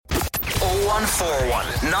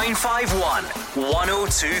0141 951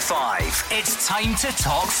 1025. It's time to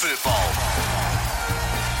talk football.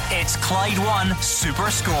 It's Clyde One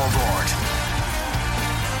Super Scoreboard.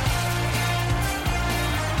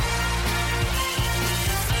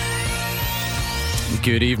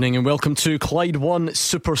 Good evening and welcome to Clyde One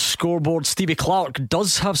Super Scoreboard. Stevie Clarke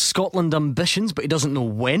does have Scotland ambitions, but he doesn't know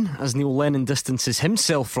when, as Neil Lennon distances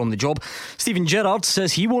himself from the job. Stephen Gerrard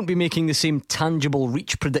says he won't be making the same tangible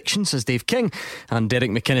reach predictions as Dave King, and Derek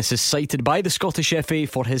McInnes is cited by the Scottish FA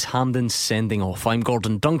for his Hampden sending off. I'm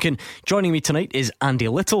Gordon Duncan. Joining me tonight is Andy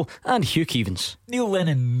Little and Hugh Keevins. Neil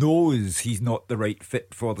Lennon knows he's not the right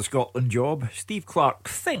fit for the Scotland job. Steve Clarke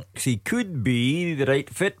thinks he could be the right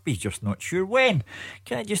fit, but he's just not sure when.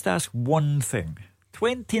 Can I just ask one thing?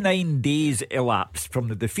 29 days elapsed from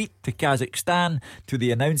the defeat to Kazakhstan to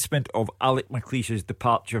the announcement of Alec McLeish's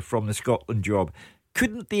departure from the Scotland job.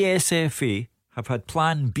 Couldn't the SFA have had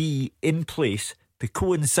Plan B in place to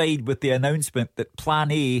coincide with the announcement that Plan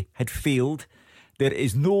A had failed? There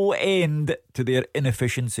is no end to their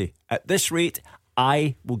inefficiency. At this rate,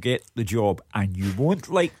 I will get the job, and you won't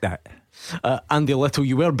like that. Andy Little,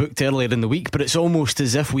 you were booked earlier in the week, but it's almost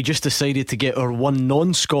as if we just decided to get our one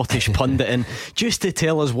non-Scottish pundit in just to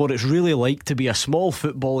tell us what it's really like to be a small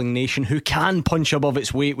footballing nation who can punch above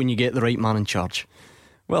its weight when you get the right man in charge.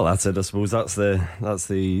 Well, that's it. I suppose that's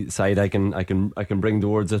the side I can bring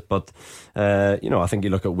towards it. But I think you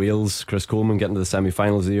look at Wales, Chris Coleman getting to the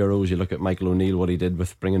semi-finals of the Euros. You look at Michael O'Neill, what he did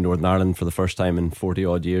with bringing Northern Ireland for the first time in 40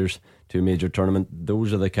 odd years to a major tournament.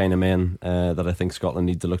 Those are the kind of men that I think Scotland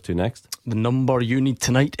need to look to next. The number you need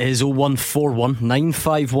tonight is 0141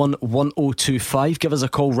 951 1025. Give us a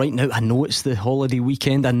call right now. I know it's the holiday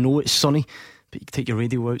weekend, I know it's sunny, but you can take your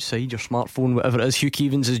radio outside, your smartphone, whatever it is. Hugh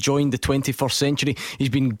Keevins has joined the 21st century. He's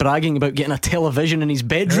been bragging about getting a television in his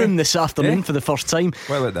bedroom this afternoon for the first time.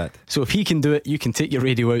 What about that? So if he can do it, you can take your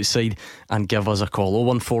radio outside and give us a call.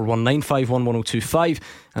 0141 951 1025.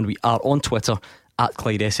 And we are on Twitter at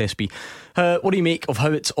Clyde SSB. What do you make of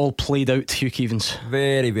how it's all played out, Hugh Keevins?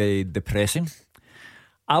 Very, very depressing.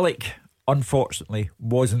 Alec, unfortunately,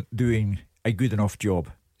 wasn't doing a good enough job.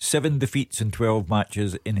 7 defeats in 12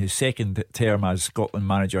 matches in his second term as Scotland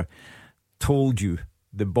manager. Told you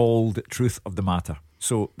the bald truth of the matter.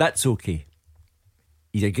 So that's okay.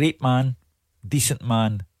 He's a great man, decent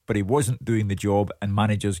man, but he wasn't doing the job, and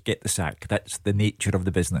managers get the sack. That's the nature of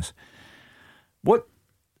the business. What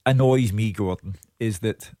annoys me, Gordon, is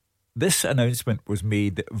that this announcement was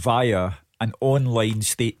made via an online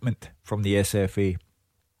statement from the SFA.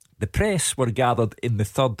 The press were gathered in the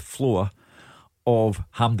 3rd floor of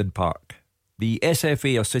Hampden Park. The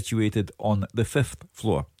SFA are situated on the 5th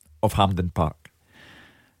floor of Hampden Park.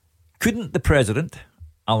 Couldn't the President,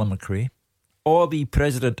 Alan McRae, or the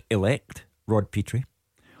President-elect, Rod Petrie,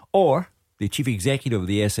 or the Chief Executive of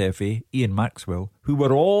the SFA, Ian Maxwell, who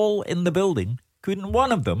were all in the building, couldn't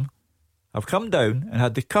one of them have come down and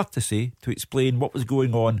had the courtesy to explain what was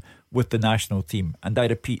going on with the national team? And I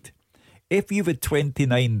repeat, if you've had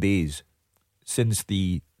 29 days since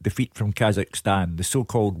the defeat from Kazakhstan, the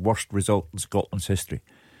so-called worst result in Scotland's history,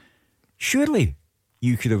 surely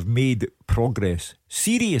you could have made progress,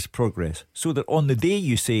 serious progress, so that on the day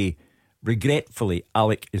you say, regretfully,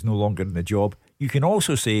 Alec is no longer in the job, you can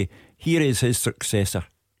also say, here is his successor.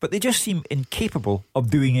 But they just seem incapable of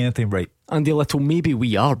doing anything right. Andy Little, maybe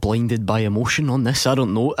we are blinded by emotion on this. I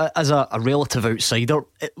don't know. As a relative outsider,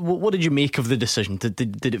 what did you make of the decision?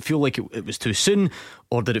 Did it feel like it was too soon,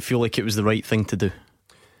 or did it feel like it was the right thing to do?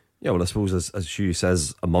 Yeah, well, I suppose as Hugh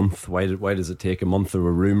says, a month. Why does it take a month? There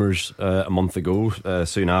were rumours a month ago,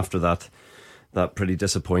 soon after that pretty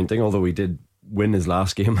disappointing. Although he did win his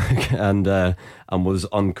last game and was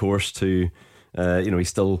on course to, he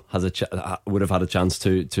still has would have had a chance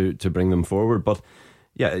to bring them forward. But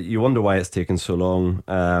yeah, you wonder why it's taken so long.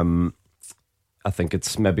 I think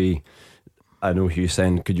it's maybe, I know Hugh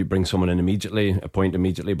saying, could you bring someone in immediately, appoint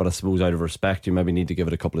immediately? But I suppose out of respect, you maybe need to give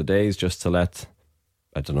it a couple of days just to let,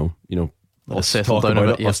 I don't know, let's talk about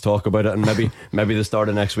it. Let's talk about it, and maybe the start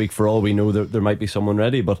of next week, for all we know, there might be someone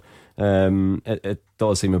ready. But it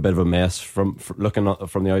does seem a bit of a mess from looking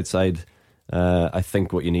from the outside. I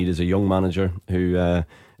think what you need is a young manager who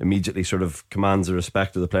immediately sort of commands the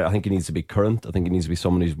respect of the player. I think he needs to be current. I think he needs to be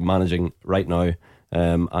someone who's managing right now.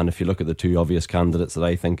 And if you look at the two obvious candidates, that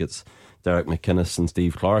I think it's Derek McInnes and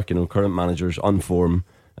Steve Clarke, current managers on form.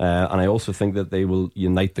 And I also think that they will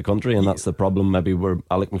unite the country, and that's the problem maybe where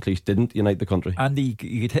Alec McLeish didn't unite the country. Andy,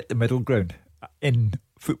 you could hit the middle ground in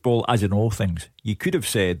football, as in all things. You could have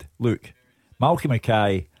said, look, Malky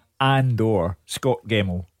Mackay and or Scott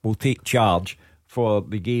Gemmell will take charge for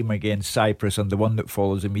the game against Cyprus and the one that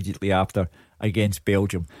follows immediately after against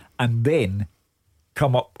Belgium, and then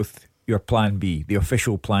come up with your plan B, the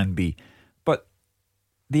official plan B. But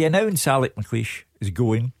they announce Alec McLeish is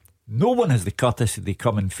going. No one has the courtesy to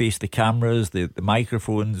come and face the cameras, the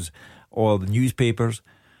microphones, or the newspapers,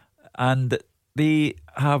 and they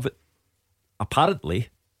have apparently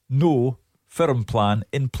no firm plan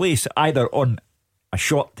in place, either on a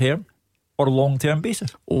short term or long term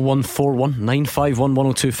basis. 0141 951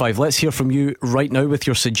 1025. Let's hear from you right now with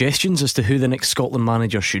your suggestions as to who the next Scotland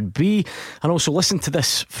manager should be. And also listen to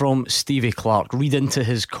this from Stevie Clarke. Read into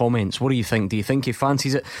his comments. What do you think? Do you think he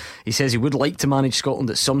fancies it? He says he would like to manage Scotland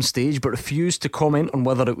at some stage, but refused to comment on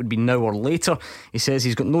whether it would be now or later. He says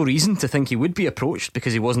he's got no reason to think he would be approached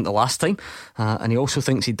because he wasn't the last time, and he also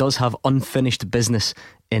thinks he does have unfinished business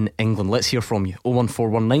in England. Let's hear from you.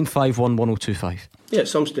 0141 951 1025. Yeah, at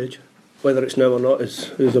some stage. Whether it's now or not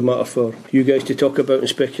is a matter for you guys to talk about and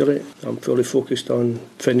speculate. I'm fully focused on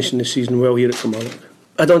finishing the season well here at Kilmarnock.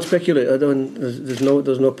 I don't speculate. There's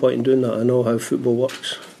no point in doing that. I know how football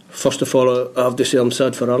works. First of all, I have to say I'm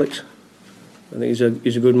sad for Alex. I think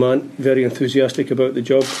he's a good man, very enthusiastic about the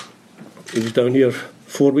job. He was down here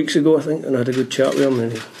 4 weeks ago, I think, and I had a good chat with him,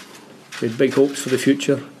 and he had big hopes for the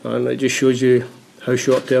future, and it just shows you how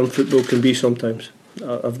short-term football can be sometimes.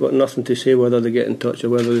 I've got nothing to say whether they get in touch or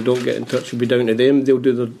whether they don't get in touch. It'll be down to them. They'll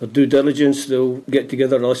do their due diligence. They'll get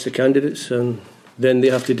together a list of candidates, and then they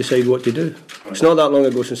have to decide what to do. It's not that long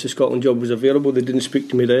ago since the Scotland job was available. They didn't speak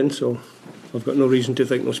to me then, so I've got no reason to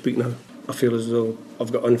think they'll speak now. I feel as though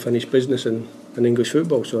I've got unfinished business in English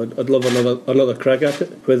football, so I'd love another crack at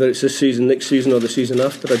it. Whether it's this season, next season or the season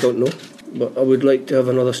after, I don't know, but I would like to have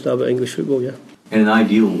another stab at English football, yeah. In an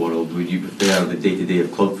ideal world, would you prefer the day-to-day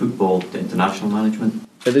of club football to international management?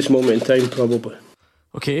 At this moment in time, probably.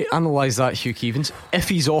 Okay, analyse that, Hugh Keevins. If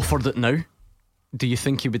he's offered it now, do you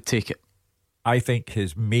think he would take it? I think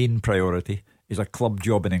his main priority is a club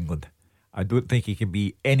job in England. I don't think he can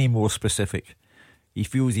be any more specific. He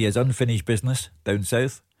feels he has unfinished business down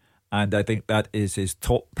south, and I think that is his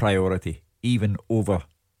top priority, even over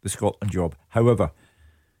the Scotland job. However,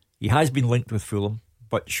 he has been linked with Fulham,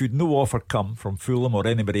 but should no offer come from Fulham or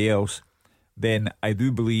anybody else, then I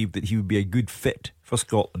do believe that he would be a good fit for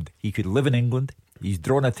Scotland. He could live in England. He's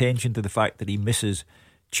drawn attention to the fact that he misses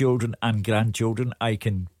children and grandchildren. I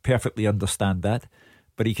can perfectly understand that.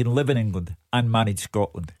 But he can live in England and manage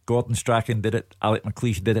Scotland. Gordon Strachan did it. Alec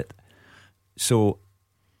McLeish did it. So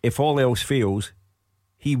if all else fails,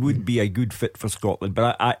 he would be a good fit for Scotland.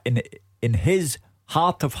 But in his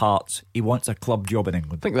heart of hearts, he wants a club job in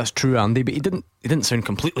England. I think that's true, Andy, but he didn't sound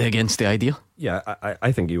completely against the idea. Yeah,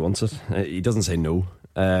 I think he wants it. He doesn't say no.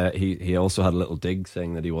 He also had a little dig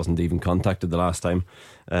saying that he wasn't even contacted the last time.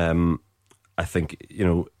 I think,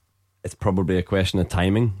 it's probably a question of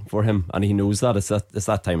timing for him, and he knows that. It's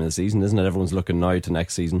that time of the season, isn't it? Everyone's looking now to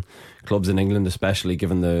next season. Clubs in England, especially,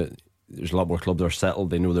 given there's a lot more clubs that are settled,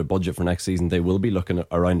 they know their budget for next season, they will be looking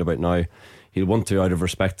around about now. He'll want to, out of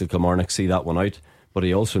respect to Kilmarnock, see that one out. But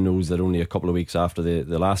he also knows that only a couple of weeks after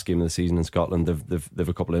the last game of the season in Scotland, they've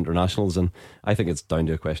a couple of internationals, and I think it's down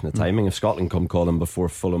to a question of timing. If Scotland come calling before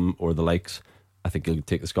Fulham or the likes, I think he'll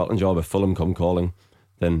take the Scotland job. If Fulham come calling,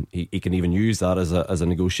 then he can even use that as a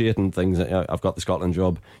negotiating thing. I've got the Scotland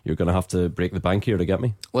job, you're going to have to break the bank here to get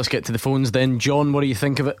me. Let's get to the phones then. John, what do you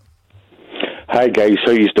think of it? Hi guys,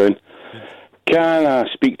 how you doing? Can I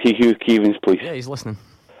speak to Hugh Keevins, please? Yeah, he's listening.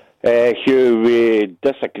 Hugh, we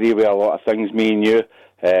disagree with a lot of things, me and you,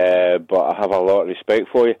 but I have a lot of respect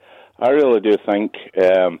for you. I really do think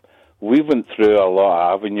we went through a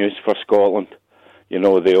lot of avenues for Scotland.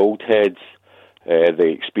 The old heads, the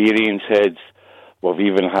experienced heads. We've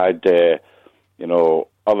even had,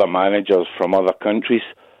 other managers from other countries.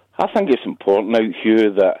 I think it's important now,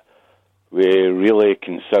 Hugh, that we really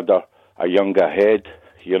consider a younger head,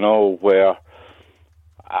 where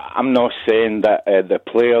I'm not saying that the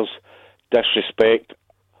players disrespect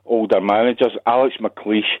older managers. Alex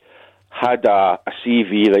McLeish had a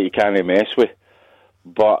CV that you can't mess with,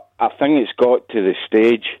 but I think it's got to the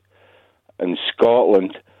stage in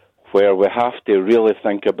Scotland where we have to really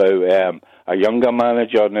think about a younger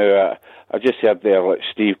manager now. I just heard there, like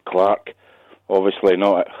Steve Clarke, obviously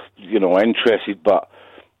not, interested, but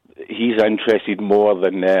he's interested more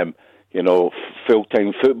than,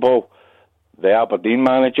 full-time football. The Aberdeen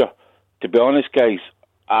manager. To be honest, guys,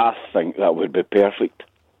 I think that would be perfect.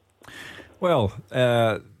 Well,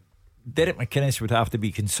 Derek McInnes would have to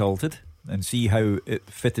be consulted and see how it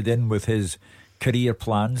fitted in with his career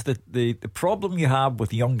plans. The problem you have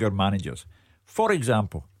with younger managers, for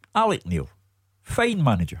example, Alec Neil, fine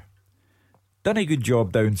manager, done a good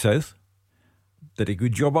job down south, did a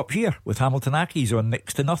good job up here with Hamilton Accies on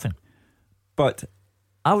next to nothing. But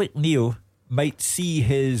Alec Neil might see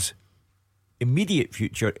his immediate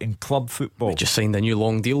future in club football. He just signed a new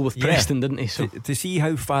long deal with Preston, didn't he? So to see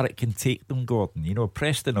how far it can take them, Gordon. You know,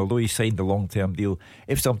 Preston, although he signed a long-term deal,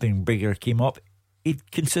 if something bigger came up,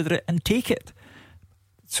 he'd consider it and take it.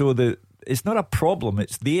 So it's not a problem.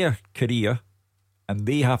 It's their career, and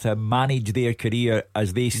they have to manage their career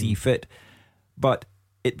as they see fit. But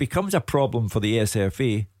it becomes a problem for the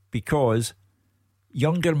SFA because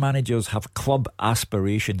younger managers have club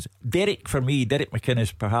aspirations. Derek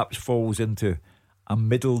McInnes perhaps falls into a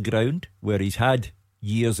middle ground where he's had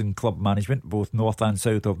years in club management, both north and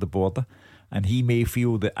south of the border, and he may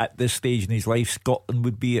feel that at this stage in his life Scotland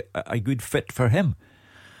would be a good fit for him.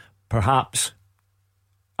 Perhaps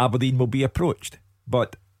Aberdeen will be approached,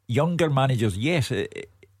 but younger managers, yes,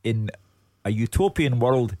 in a utopian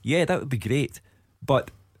world, yeah, that would be great,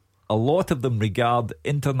 but a lot of them regard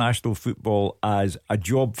international football as a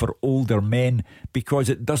job for older men because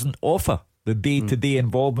it doesn't offer the day-to-day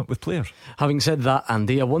involvement with players. Having said that,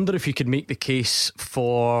 Andy, I wonder if you could make the case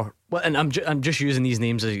for, well, and I'm just using these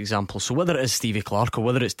names as examples, so whether it is Stevie Clarke or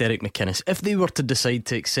whether it's Derek McInnes, if they were to decide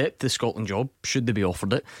to accept the Scotland job, should they be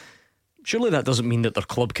offered it, surely that doesn't mean that their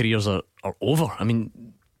club careers are over. I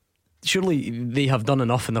mean, surely they have done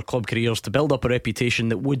enough in their club careers to build up a reputation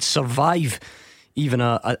that would survive even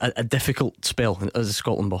a difficult spell as a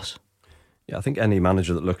Scotland boss. Yeah, I think any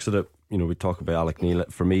manager that looks at it, you know, we talk about Alec Neil.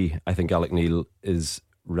 For me, I think Alec Neil is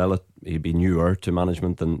he'd be newer to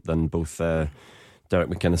management than both Derek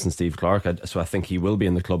McInnes and Steve Clarke. So I think he will be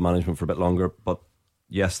in the club management for a bit longer. But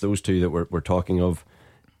yes, those two that we're talking of,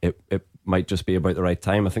 it might just be about the right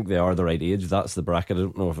time. I think they are the right age. That's the bracket. I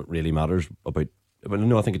don't know if it really matters about. But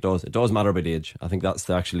no, I think it does. It does matter about age. I think that's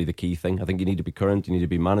actually the key thing. I think you need to be current. You need to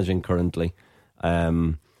be managing currently.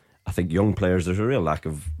 I think young players, there's a real lack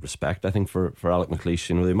of respect, I think, for Alec McLeish.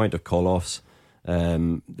 You know, the amount of call-offs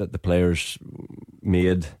that the players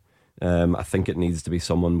made, I think it needs to be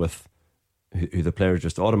someone with who the players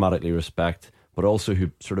just automatically respect, but also who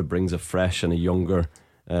sort of brings a fresh and a younger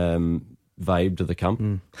vibe to the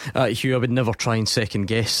camp. Hugh, I would never try and second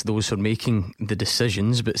guess those who are making the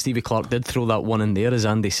decisions, but Stevie Clarke did throw that one in there, as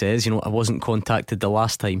Andy says. You know, I wasn't contacted the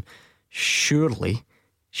last time. Surely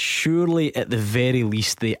at the very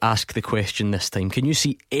least they ask the question this time. Can you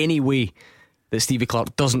see any way that Stevie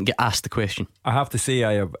Clarke doesn't get asked the question? I have to say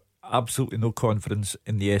I have absolutely no confidence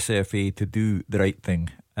in the SFA to do the right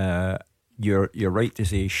thing. You're right to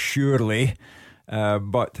say surely,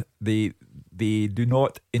 but they do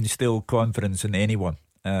not instill confidence in anyone,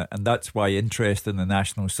 and that's why interest in the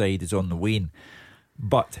national side is on the wane.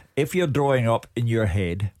 But if you're drawing up in your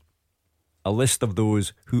head a list of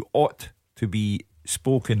those who ought to be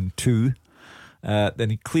spoken to,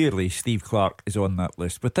 then clearly Steve Clarke is on that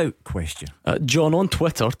list without question. John, on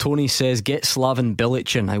Twitter, Tony says get Slaven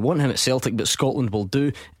Bilic in. I want him at Celtic, but Scotland will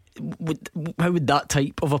do. How would that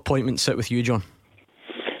type of appointment sit with you, John?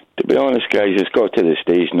 To be honest, guys, it's got to the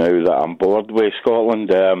stage now that I'm bored with Scotland.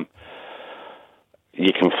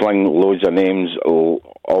 You can fling loads of names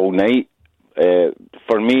all night.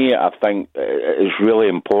 For me, I think it's really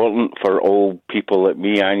important for old people like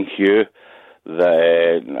me and Hugh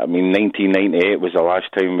that, 1998 was the last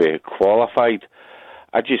time we qualified.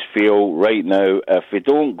 I just feel right now, if we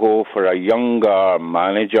don't go for a younger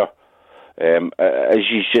manager, as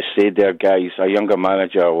you just said there, guys, a younger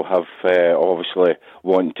manager will have obviously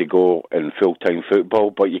wanting to go in full-time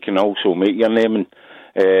football, but you can also make your name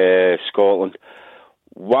in Scotland.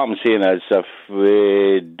 What I'm saying is, if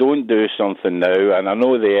we don't do something now, and I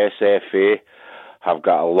know the SFA have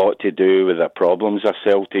got a lot to do with the problems of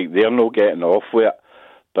Celtic, they're not getting off with it.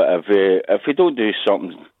 But if we don't do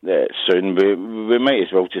something soon, we might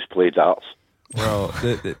as well just play darts. Well,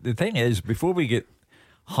 the thing is, before we get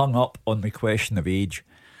hung up on the question of age,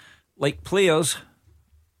 like players,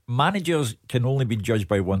 managers can only be judged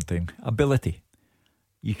by one thing: ability.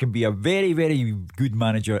 You can be a very, very good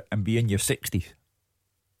manager and be in your 60s,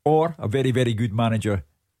 or a very, very good manager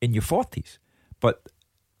in your 40s. But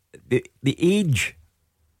the age,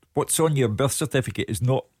 what's on your birth certificate, is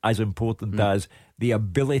not as important as the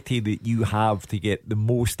ability that you have to get the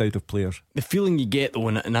most out of players. The feeling you get, though,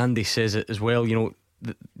 and Andy says it as well, you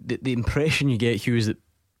know, the impression you get, Hugh, is that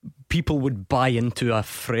people would buy into a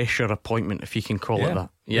fresher appointment, if you can call it that.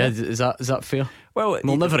 Yeah. Is that fair? Well,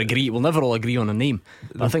 we'll never all agree on a name,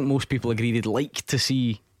 but I think most people agree they'd like to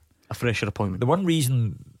see a fresher appointment. The one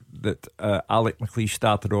reason that Alec McLeish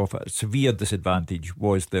started off at a severe disadvantage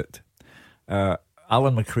was that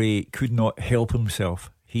Alan McRae could not help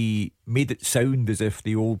himself. He made it sound as if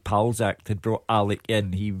the old Pals Act had brought Alec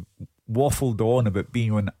in. He waffled on about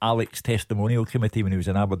being on Alec's testimonial committee when he was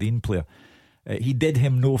an Aberdeen player. He did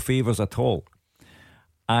him no favours at all.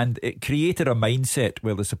 And it created a mindset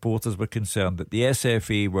where the supporters were concerned that the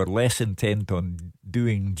SFA were less intent on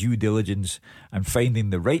doing due diligence and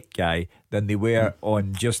finding the right guy than they were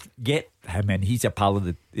on just get him in. He's a pal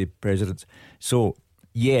of the president's. So,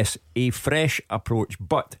 yes, a fresh approach,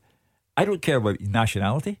 but I don't care about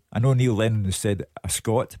nationality. I know Neil Lennon has said a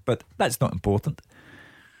Scot, but that's not important.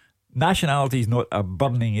 Nationality is not a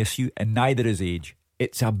burning issue, and neither is age.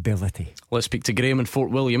 It's ability. Let's speak to Graham in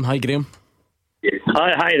Fort William. Hi, Graham.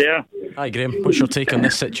 Hi there. Hi, Graham. What's your take on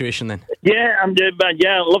this situation then? Yeah, I'm doing bad.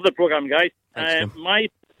 Yeah, I love the programme, guys. Thanks, my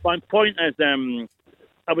point is,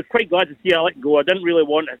 I was quite glad to see Alec go. I didn't really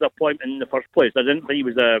want his appointment in the first place. I didn't think he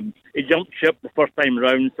was he jumped ship the first time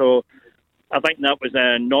round, so I think that was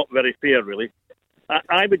not very fair, really.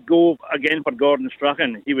 I would go again for Gordon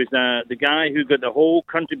Strachan. He was the guy who got the whole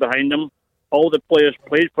country behind him. All the players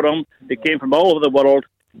played for him. They came from all over the world,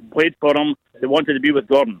 played for him. They wanted to be with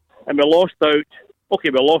Gordon. And we lost out. Okay,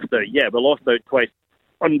 we lost out twice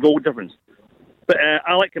on goal difference. But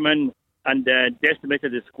Alec came in and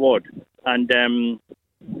decimated the squad. And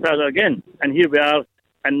started again. And here we are,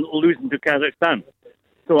 and losing to Kazakhstan.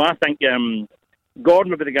 So I think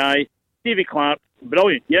Gordon would be the guy. Stevie Clarke,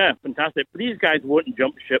 brilliant, yeah, fantastic. But these guys won't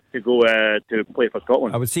jump ship to go to play for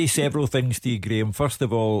Scotland. I would say several things to you, Graham. First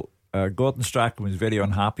of all, Gordon Strachan was very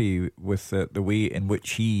unhappy with the way in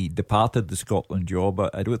which he departed the Scotland job.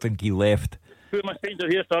 I don't think he left. Who am I saying to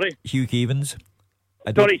here? Sorry, Hugh Keevins.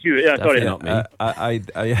 Sorry, Hugh. Yeah, sorry, not me.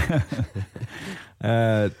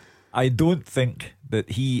 I don't think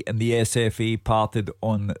that he and the SFA parted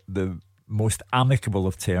on the most amicable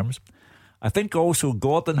of terms. I think also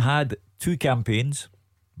Gordon had 2 campaigns,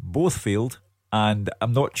 both failed, and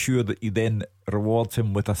I'm not sure that you then reward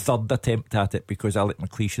him with a third attempt at it because Alec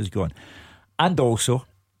McLeish is gone. And also,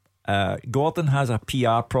 Gordon has a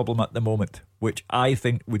PR problem at the moment, which I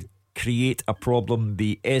think would create a problem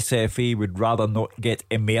the SFA would rather not get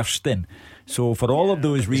immersed in. So for all of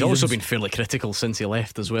those reasons, he's also been fairly critical since he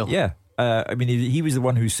left as well. Yeah, I mean he was the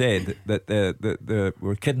one who said that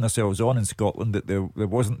we're kidding ourselves on in Scotland, that there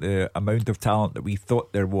wasn't the amount of talent that we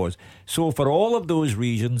thought there was. So for all of those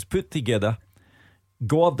reasons put together,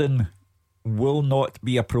 Gordon will not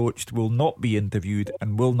be approached, will not be interviewed,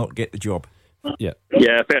 and will not get the job. Yeah,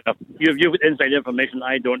 fair enough. You've got inside information,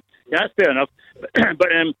 I don't. Yeah, that's fair enough. But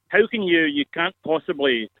how can you can't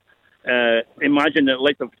possibly imagine that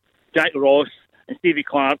like of Jack Ross and Stevie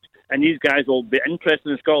Clarke and these guys will be interested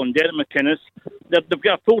in Scotland. Derek McInnes, they've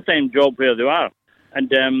got a full-time job where they are, and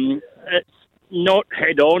it's not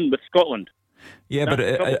head-on with Scotland. Yeah, but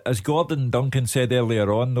as Gordon Duncan said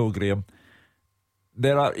earlier on though, Graham,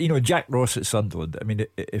 there are, Jack Ross at Sunderland. I mean,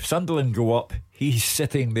 if Sunderland go up, he's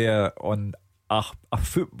sitting there on a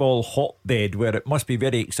football hotbed where it must be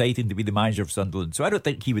very exciting to be the manager of Sunderland. So I don't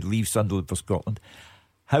think he would leave Sunderland for Scotland.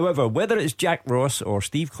 However, whether it's Jack Ross or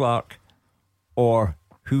Steve Clarke or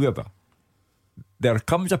whoever, there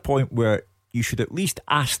comes a point where you should at least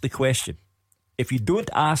ask the question. If you don't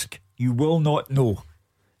ask, you will not know.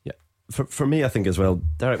 Yeah, for me, I think as well,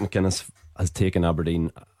 Derek McInnes has taken Aberdeen,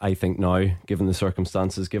 I think now, given the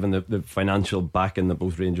circumstances, given the financial backing that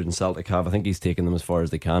both Rangers and Celtic have, I think he's taken them as far as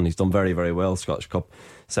they can. He's done very, very well. Scottish Cup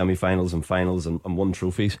semi-finals and finals and won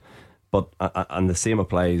trophies. But and the same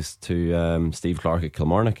applies to Steve Clarke at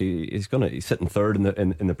Kilmarnock. He's sitting third in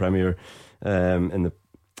the Premier, in the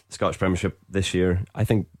Scottish Premiership this year. I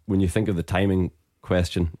think when you think of the timing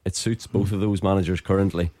question, it suits both of those managers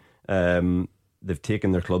currently. They've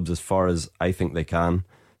taken their clubs as far as I think they can.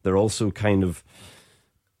 They're also kind of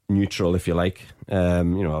neutral, if you like.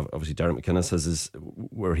 Obviously Derek McInnes has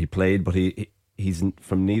where he played, but he's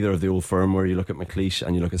from neither of the old firm. Where you look at McLeish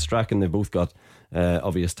and you look at Strachan, they've both got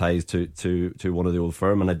obvious ties to one of the old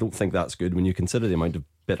firm, and I don't think that's good when you consider the amount of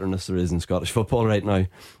bitterness there is in Scottish football right now.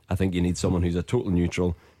 I think you need someone who's a total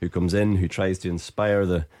neutral, who comes in, who tries to inspire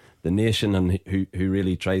the nation, and who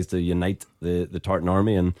really tries to unite the Tartan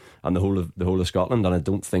Army and the whole of Scotland. And I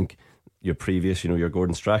don't think your previous, your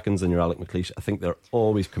Gordon Strachans and your Alec McLeish, I think they're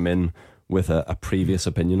always come in with a previous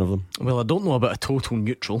opinion of them. Well, I don't know about a total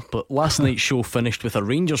neutral, but last night's show finished with a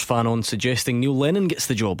Rangers fan on suggesting Neil Lennon gets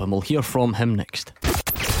the job, and we'll hear from him next.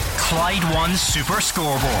 Clyde One Super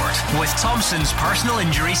Scoreboard with Thompson's personal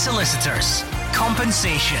injury solicitors.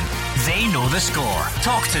 Compensation. They know the score.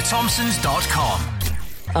 Talk to Thompsons.com.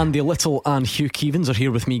 Andy Little and Hugh Keevins are here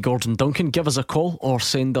with me, Gordon Duncan. Give us a call or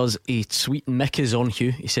send us a tweet. Mick is on,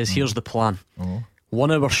 Hugh. He says, here's the plan. 1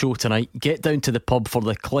 hour show tonight. Get down to the pub for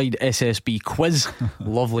the Clyde SSB quiz.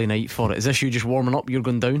 Lovely night for it. Is this you just warming up? You're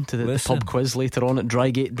going down to the pub quiz later on at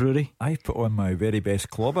Drygate Brewery? I put on my very best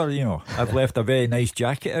clobber, you know. I've left a very nice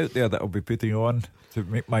jacket out there that I'll be putting on to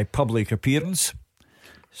make my public appearance.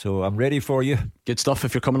 So I'm ready for you. Good stuff.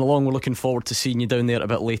 If you're coming along, we're looking forward to seeing you down there a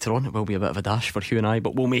bit later on. It will be a bit of a dash for Hugh and I,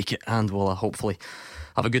 but we'll make it, and we'll hopefully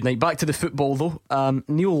have a good night. Back to the football though.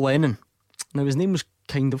 Neil Lennon. Now his name was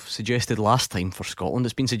kind of suggested last time for Scotland.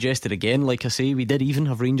 It's been suggested again. Like I say, we did even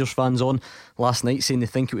have Rangers fans on last night saying they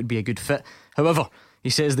think it would be a good fit. However, he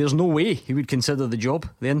says there's no way he would consider the job.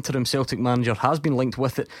 The interim Celtic manager has been linked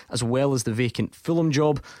with it, as well as the vacant Fulham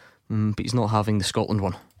job, but he's not having the Scotland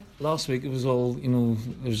one. Last week it was all, you know,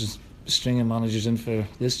 there was just a string of managers in for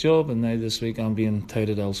this job, and now this week I'm being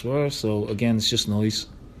touted elsewhere. So again, it's just noise,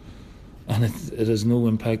 and it has no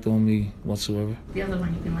impact on me whatsoever. The other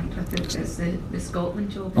one you've been linked with is the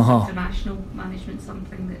Scotland job. Is international management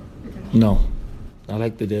something that would interest? No, I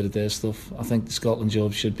like the day-to-day stuff. I think the Scotland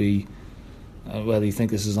job should be, whether you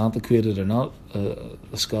think this is antiquated or not,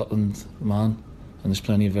 a Scotland man, and there's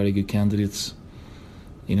plenty of very good candidates,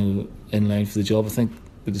 you know, in line for the job. I think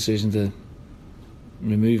the decision to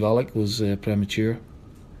remove Alec was premature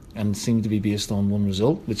and seemed to be based on one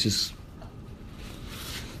result, which is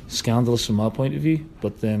scandalous from my point of view.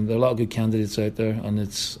 But there are a lot of good candidates out there, and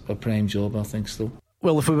it's a prime job, I think, still.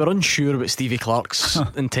 Well, if we were unsure about Stevie Clarke's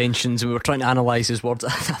intentions and we were trying to analyse his words,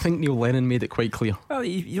 I think Neil Lennon made it quite clear. Well,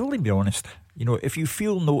 you only be honest. You know, if you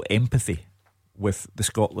feel no empathy with the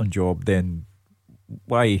Scotland job, then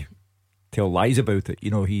why tell lies about it?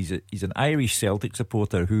 You know, he's an Irish Celtic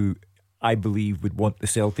supporter who I believe would want the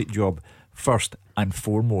Celtic job first and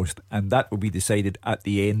foremost, and that will be decided at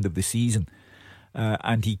the end of the season.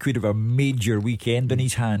 And he could have a major weekend on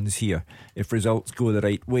his hands here if results go the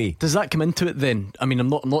right way. Does that come into it then? I mean, I'm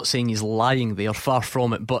not saying he's lying there, far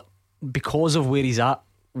from it, but because of where he's at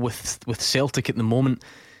with Celtic at the moment,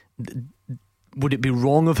 would it be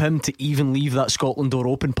wrong of him to even leave that Scotland door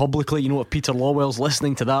open publicly? You know, if Peter Lawwell's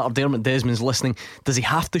listening to that or Dermot Desmond's listening, does he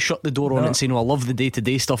have to shut the door on it and say, no, I love the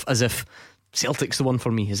day-to-day stuff, as if Celtic's the one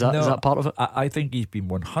for me? Is that part of it? I think he's been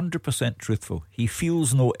 100% truthful. He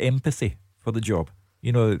feels no empathy for the job.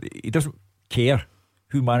 You know, he doesn't care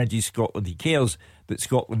who manages Scotland. He cares that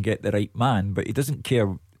Scotland get the right man, but he doesn't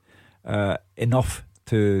care enough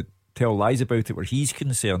to tell lies about it where he's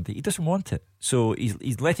concerned. He doesn't want it. So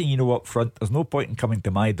he's letting you know up front, there's no point in coming to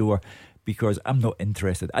my door because I'm not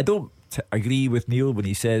interested. I don't agree with Neil when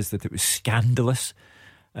he says that it was scandalous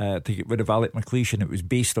to get rid of Alec McLeish, and it was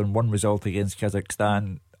based on one result against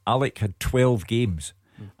Kazakhstan. Alec had 12 games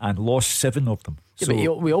and lost 7 of them. Yeah,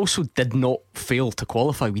 but we also did not fail to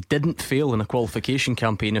qualify. We didn't fail in a qualification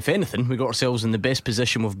campaign. If anything, we got ourselves in the best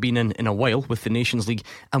position we've been in a while with the Nations League,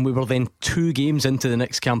 and we were then 2 games into the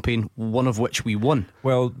next campaign, one of which we won.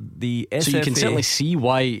 Well, the SFA... So you can certainly see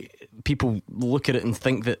why people look at it and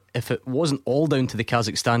think that if it wasn't all down to the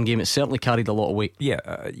Kazakhstan game, it certainly carried a lot of weight.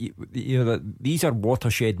 Yeah, you know, these are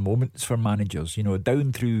watershed moments for managers. You know,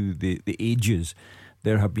 down through the ages,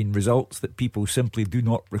 there have been results that people simply do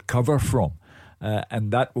not recover from. And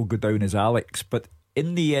that will go down as Alex. But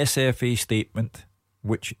in the SFA statement,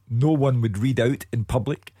 which no one would read out in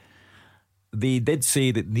public, they did say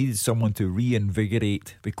that needed someone to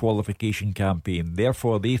reinvigorate the qualification campaign.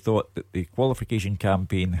 Therefore, they thought that the qualification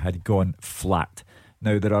campaign had gone flat.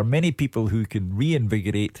 Now, there are many people who can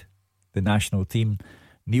reinvigorate the national team.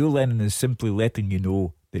 Neil Lennon is simply letting you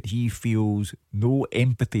know that he feels no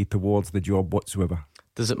empathy towards the job whatsoever.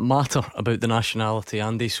 Does it matter about the nationality,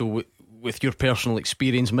 Andy? So with your personal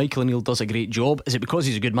experience, Michael O'Neill does a great job. Is it because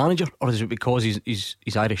he's a good manager, or is it because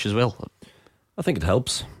he's Irish as well? I think it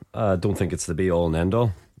helps. I don't think it's the be all and end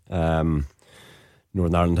all.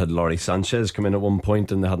 Northern Ireland had Laurie Sanchez come in at one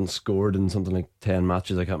point and they hadn't scored in something like 10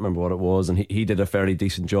 matches. I can't remember what it was, and he did a fairly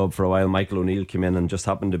decent job for a while. Michael O'Neill came in and just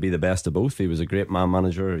happened to be the best of both. He was a great man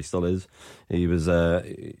manager. He still is. He was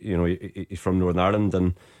he's from Northern Ireland,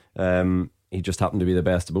 and he just happened to be the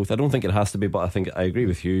best of both. I don't think it has to be, but I think I agree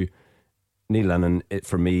with you. Neil Lennon,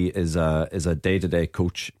 for me, is a day-to-day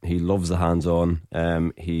coach. He loves the hands-on.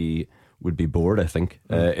 He would be bored, I think,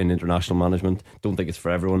 in international management. Don't think it's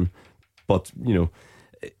for everyone, but you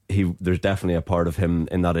know, there's definitely a part of him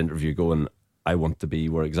in that interview going, I want to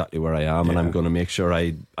be exactly where I am, and I'm going to make sure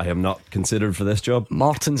I am not considered for this job.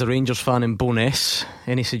 Martin's a Rangers fan in Bo'ness.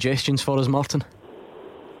 Any suggestions for us, Martin?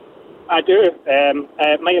 I do.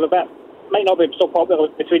 Might not be so popular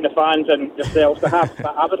between the fans and yourselves perhaps,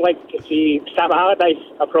 but I would like to see Sam Allardyce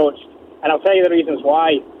approached, and I'll tell you the reasons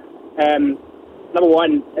why. Number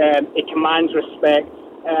one, it commands respect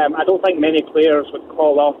I don't think many players would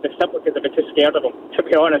call off just simply because they'd be too scared of him, to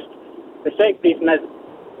be honest. The second reason is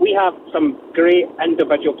we have some great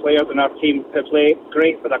individual players in our team who play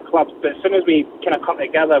great for their clubs, but as soon as we kind of come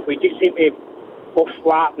together, we just seem to go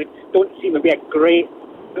flat. We don't seem to be a great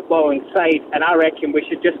footballing side, and I reckon we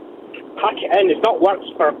should just pack it in. It's not worked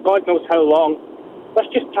for God knows how long. Let's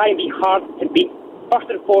just try and be hard to beat. First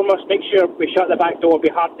and foremost, make sure we shut the back door, be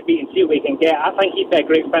hard to beat, and see what we can get. I think he'd be a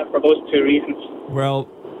great fit for those two reasons. Well,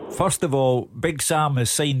 first of all, Big Sam has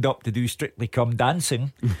signed up to do Strictly Come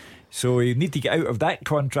Dancing, so you need to get out of that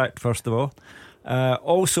contract first of all.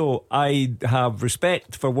 Also, I have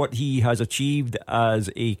respect for what he has achieved as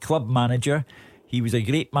a club manager. He was a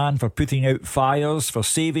great man for putting out fires, for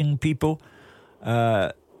saving people.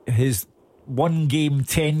 His one-game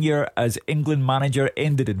tenure as England manager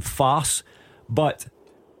ended in farce. But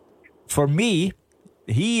for me,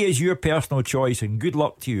 he is your personal choice, and good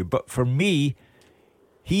luck to you. But for me,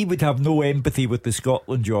 he would have no empathy with the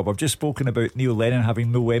Scotland job. I've just spoken about Neil Lennon having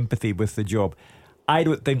no empathy with the job. I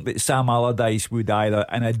don't think that Sam Allardyce would either,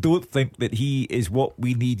 and I don't think that he is what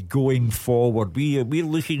we need going forward. We're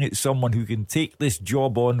looking at someone who can take this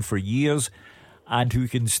job on for years and who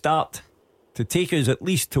can start to take us at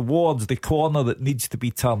least towards the corner that needs to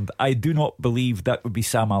be turned. I do not believe that would be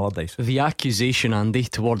Sam Allardyce. The accusation, Andy,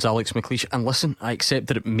 towards Alex McLeish, and listen, I accept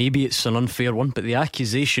that maybe it's an unfair one, but the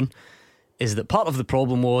accusation is that part of the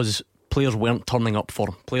problem was players weren't turning up for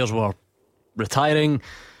him. Players were retiring,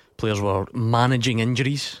 players were managing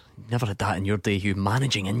injuries. Never had that in your day, Hugh,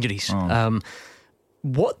 managing injuries.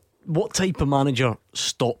 What type of manager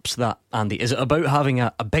stops that, Andy? Is it about having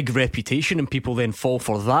a big reputation and people then fall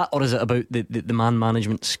for that, or is it about the man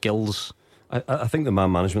management skills? I think the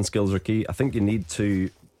man management skills are key. I think you need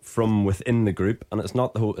to, from within the group, and it's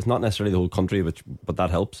not necessarily the whole country, but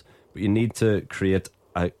that helps. But you need to create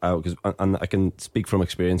and I can speak from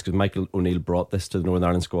experience because Michael O'Neill brought this to the Northern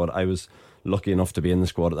Ireland squad. I was lucky enough to be in the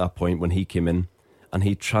squad at that point when he came in, and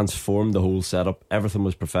he transformed the whole setup. Everything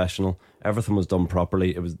was professional, everything was done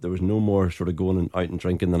properly. There was no more sort of going out and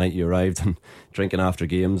drinking the night you arrived and drinking after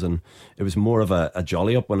games, and it was more of a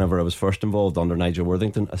jolly up whenever I was first involved under Nigel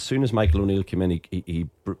Worthington. As soon as Michael O'Neill came in, he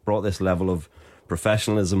brought this level of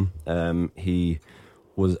professionalism. He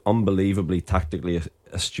was unbelievably tactically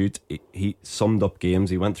astute. He summed up games,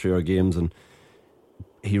 he went through our games, and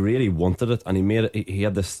he really wanted it, and he made it. He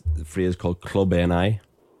had this phrase called Club NI,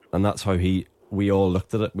 and that's how we all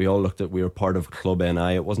looked at it. We were part of Club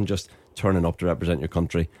NI. It wasn't just turning up to represent your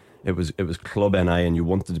country. It was Club NI, and you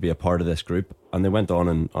wanted to be a part of this group. And they went on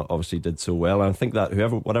and obviously did so well. And I think that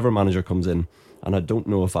whatever manager comes in, and I don't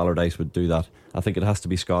know if Allardyce would do that. I think it has to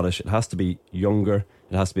be Scottish. It has to be younger.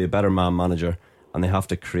 It has to be a better man manager, and they have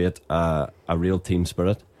to create a real team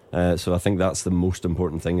spirit. So I think that's the most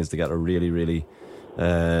important thing, is to get a really, really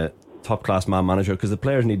top class man manager, because the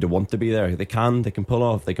players need to want to be there. They can pull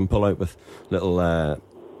out with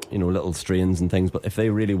little strains and things, but if they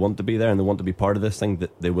really want to be there and they want to be part of this thing,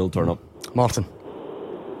 that they will turn up. Martin.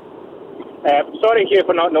 Sorry, Hugh,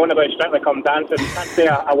 for not knowing about Strictly Come Dancing. Can't say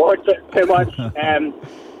I watched it too much,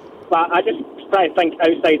 but I just try to think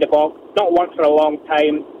outside the box. Not worked for a long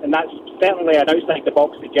time, and that's certainly an outside the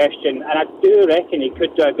box suggestion, and I do reckon he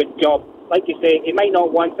could do a good job. Like you say, he might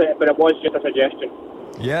not want it, but it was just a suggestion.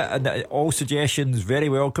 Yeah, and all suggestions very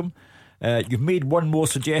welcome. You've made one more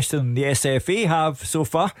suggestion than the SFA have so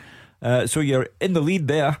far, so you're in the lead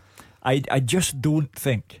there. I just don't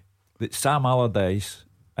think that Sam Allardyce,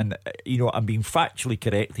 and I'm being factually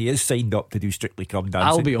correct, he is signed up to do Strictly Come Dancing.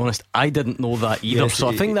 I'll be honest, I didn't know that either. Yes, so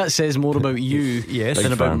I think that says more about you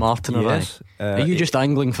than about Martin or I. Are you just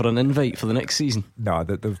angling for an invite for the next season? No,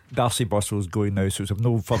 the Darcy Bustle's going now, so it's of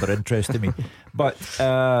no further interest to me. But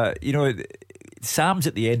Sam's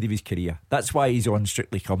at the end of his career. That's why he's on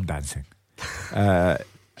Strictly Come Dancing.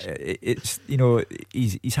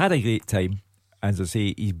 He's had a great time. As I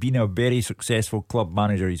say, he's been a very successful club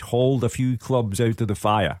manager. He's hauled a few clubs out of the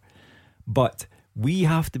fire. But we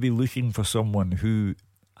have to be looking for someone who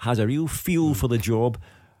has a real feel for the job,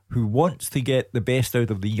 who wants to get the best out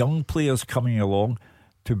of the young players coming along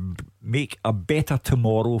to make a better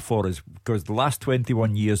tomorrow for us, because the last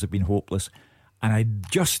 21 years have been hopeless. And I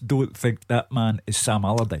just don't think that man is Sam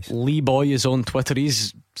Allardyce. Lee Boy is on Twitter.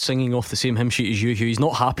 He's singing off the same hymn sheet as you, Hugh. He's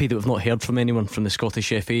not happy that we've not heard from anyone from the Scottish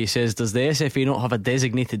FA. He says, does the SFA not have a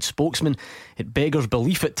designated spokesman? It beggars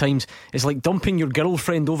belief at times. It's like dumping your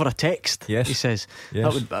girlfriend over a text. Yes. He says.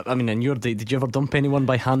 Yes. In your day, did you ever dump anyone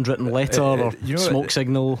by handwritten letter or smoke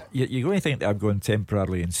signal? You're going to think that I'm going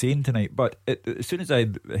temporarily insane tonight, but as soon as I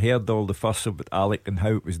heard all the fuss about Alec and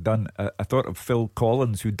how it was done, I thought of Phil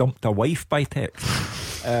Collins, who dumped a wife by text.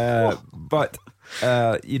 But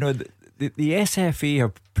You know, the SFA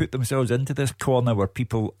have put themselves into this corner where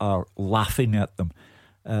people are laughing at them.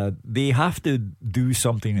 They have to do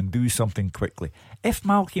something and do something quickly. If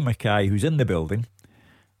Malky Mackay, who's in the building,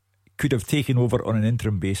 could have taken over on an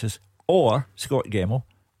interim basis, or Scott Gemmell,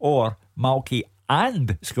 or Malky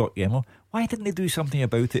and Scott Gemmell, why didn't they do something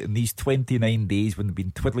about it in these 29 days when they've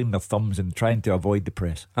been twiddling their thumbs and trying to avoid the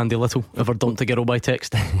press? Andy Little, ever dumped a girl by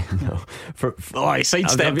text? No. I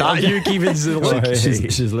sidestepped that. Hugh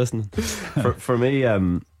Keevins. She's listening. For me,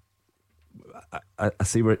 I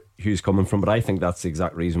see where Hugh's coming from, but I think that's the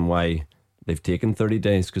exact reason why they've taken 30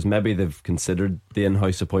 days, because maybe they've considered the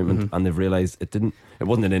in-house appointment and they've realised it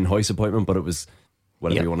wasn't an in-house appointment, but it was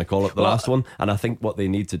whatever you want to call it, the last one. And I think what they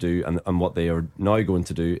need to do and what they are now going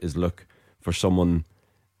to do is look for someone,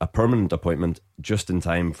 a permanent appointment, just in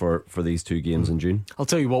time for these 2 games in June. I'll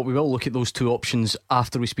tell you what, we will look at those 2 options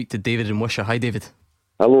after we speak to David in Wishaw. Hi, David.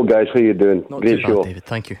 Hello, guys. How you doing? Not Great too show, bad, David.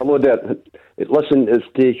 Thank you. Hello there. Listen, it's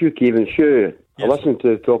to Hugh Keevins. Sure, yes. I listened to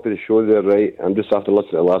the top of the show there, right? I'm just after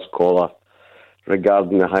listening to the last caller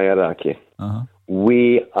regarding the hierarchy.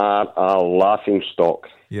 We are a laughing stock.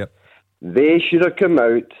 Yep. They should have come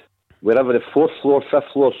out, wherever the 4th floor,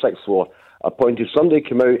 5th floor, 6th floor, appointed somebody to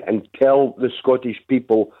come out and tell the Scottish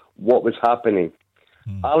people what was happening.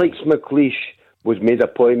 Alex McLeish was made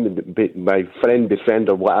appointment by friend, befriend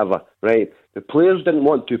or whatever, right? The players didn't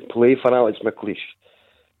want to play for Alex McLeish.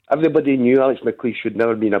 Everybody knew Alex McLeish should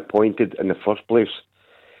never been appointed in the first place.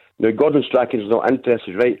 Now, Gordon Strachan is not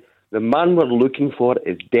interested, right? The man we're looking for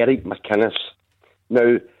is Derek McInnes.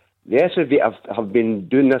 Now, the SFA have been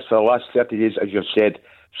doing this for the last 30 days, as you said.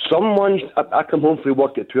 I come home from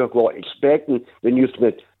work at 2 o'clock expecting the news to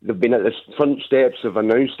me. They've been at the front steps, they've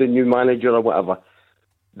announced a new manager or whatever.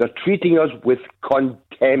 They're treating us with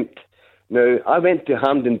contempt. Now, I went to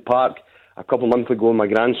Hampden Park a couple of months ago with my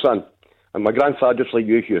grandson, and my grandfather, just like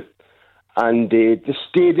you, Hugh, and the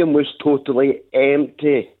stadium was totally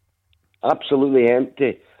empty, absolutely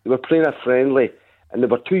empty. They were playing a friendly, and there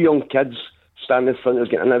were 2 young kids standing in front of us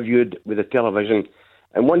getting interviewed with the television,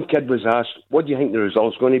 and one kid was asked, what do you think the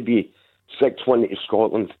result's going to be? 6-1 to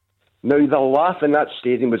Scotland. Now, the laugh in that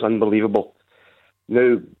stadium was unbelievable.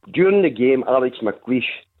 Now, during the game, Alex McLeish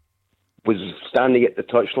was standing at the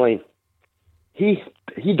touchline. He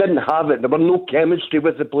didn't have it. There was no chemistry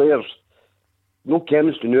with the players. No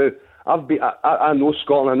chemistry. Now, I know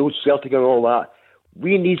Scotland, I know Celtic and all that.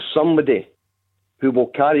 We need somebody who will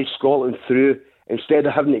carry Scotland through instead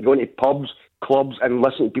of having to go into pubs, clubs and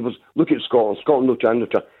listen to people. Look at Scotland. Scotland, no chance.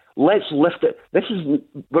 Let's lift it.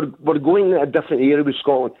 We're going in a different era with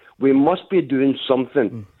Scotland. We must be doing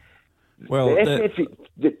something. Well,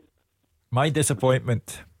 my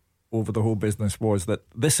disappointment over the whole business was that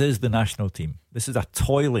this is the national team. This is a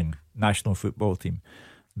toiling national football team.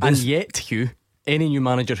 And yet, Hugh, any new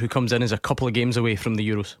manager who comes in is a couple of games away from the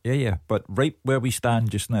Euros. Yeah. But right where we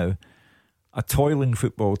stand just now, a toiling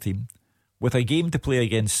football team with a game to play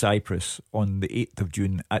against Cyprus on the 8th of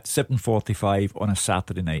June at 7:45 on a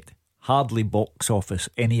Saturday night. Hardly box office,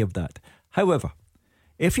 any of that. However,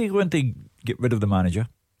 if you're going to get rid of the manager,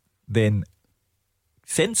 then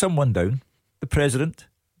send someone down,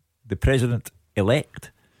 the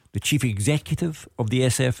president-elect, the chief executive of the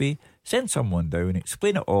SFA, send someone down,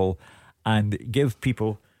 explain it all, and give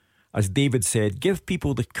people, as David said, give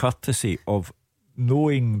people the courtesy of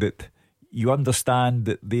knowing that you understand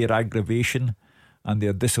that their aggravation and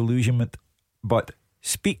their disillusionment, but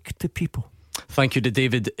speak to people. Thank you to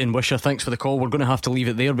David in Wishaw. Thanks for the call. We're going to have to leave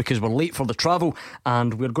it there because we're late for the travel,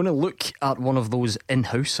 and we're going to look at one of those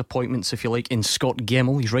in-house appointments, if you like, in Scott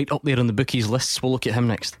Gemmell. He's right up there in the bookies lists. We'll look at him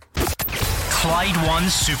next. Clyde One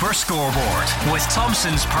Super Scoreboard with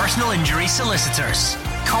Thompson's personal injury solicitors.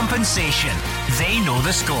 Compensation. They know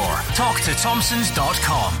the score. Talk to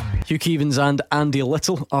Thompsons.com. Hugh Keevins and Andy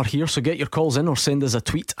Little are here, so get your calls in or send us a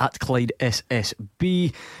tweet at Clyde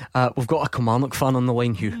SSB. We've got a Kilmarnock fan on the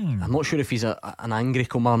line, Hugh. I'm not sure if he's an angry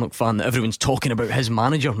Kilmarnock fan that everyone's talking about his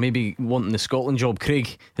manager maybe wanting the Scotland job.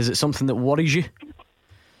 Craig, is it something that worries you?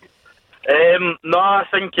 No, I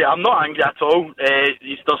think I'm not angry at all.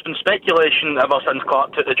 There's been speculation ever since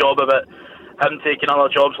Clark took the job about him taking other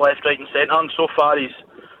jobs left, right and centre, and so far he's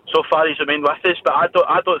remained with us. But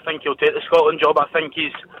I don't think he'll take the Scotland job. I think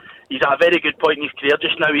he's at a very good point in his career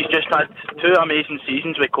just now. He's just had 2 amazing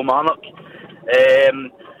seasons with Kilmarnock.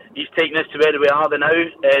 He's taken us to where we are now,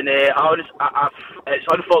 and it's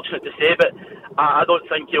unfortunate to say, but I don't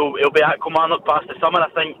think he'll be at Kilmarnock past the summer. I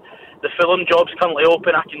think the Fulham job's currently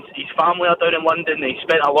open. His family are down in London. He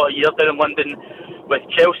spent a lot of years down in London with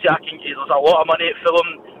Chelsea. There's a lot of money at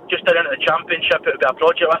Fulham. Just down into the Championship, it would be a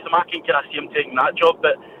project with him. I can kind of see him taking that job,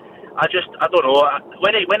 but I don't know.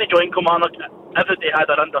 When he joined Kilmarnock, everybody had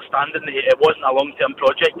an understanding that it wasn't a long-term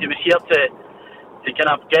project. He was here to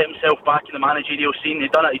kind of get himself back in the managerial scene.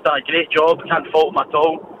 He's done a great job. Can't fault him at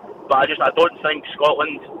all. But I don't think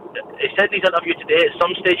Scotland. He said in his interview today, at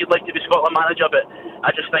some stage he'd like to be Scotland manager, but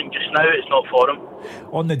I just think just now it's not for him.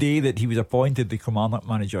 On the day that he was appointed the Kilmarnock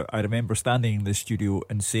manager, I remember standing in the studio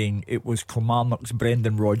and saying it was Kilmarnock's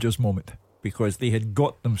Brendan Rodgers moment, because they had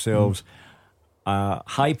got themselves a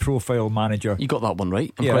high-profile manager. You got that one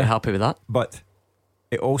right. I'm quite happy with that. But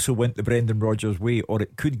it also went the Brendan Rodgers way, or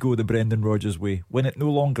it could go the Brendan Rodgers way. When it no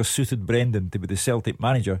longer suited Brendan to be the Celtic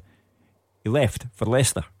manager, he left for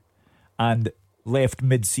Leicester and left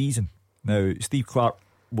mid-season. Now, Steve Clarke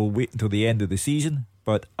will wait until the end of the season,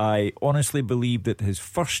 but I honestly believe that his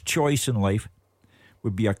first choice in life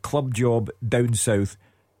would be a club job down south,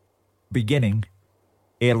 beginning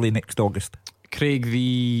early next August. Craig,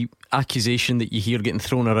 the accusation that you hear getting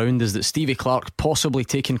thrown around is that Stevie Clarke possibly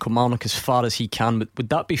taking Kilmarnock as far as he can, but would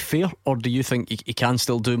that be fair, or do you think he can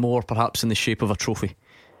still do more, perhaps in the shape of a trophy?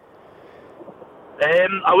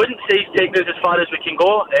 I wouldn't say he's taken us as far as we can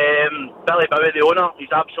go. Billy Bowie, the owner,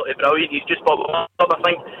 he's absolutely brilliant. He's just bought up. I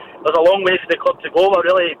think there's a long way for the club to go. We're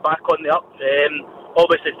really back on the up.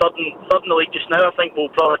 Obviously third in the league just now. I think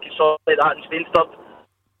we'll probably consolidate that and stay in third.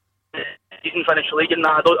 Season finish the league and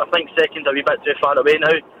that. I think second's a wee bit too far away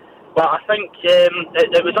now. But I think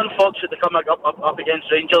it was unfortunate to come up against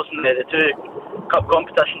Rangers in the two cup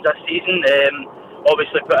competitions this season.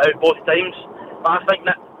 Obviously put out both times. But I think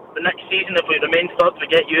that the next season, if we remain third,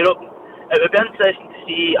 we get Europe. It would be interesting to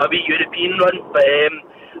see a wee European run, but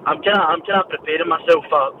I'm kind of preparing myself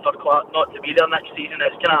for Clarke not to be there next season.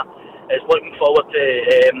 It's looking forward to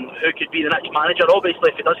who could be the next manager.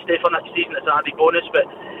 Obviously, if he does stay for next season, it's an added bonus. But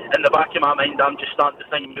in the back of my mind, I'm just starting to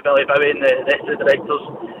think Billy Bowie and the rest of the directors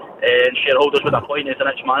and shareholders would appoint as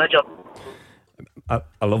the next manager.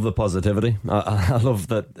 I love the positivity. I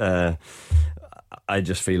love that. I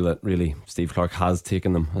just feel that really Steve Clarke has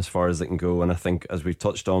taken them as far as they can go, and I think, as we've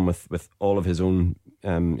touched on with all of his own,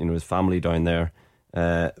 his family down there,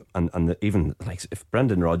 even like if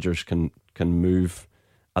Brendan Rodgers can move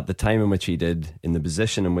at the time in which he did, in the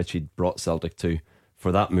position in which he brought Celtic to,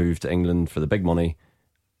 for that move to England for the big money,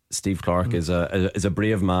 Steve Clarke is a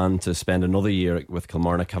brave man to spend another year with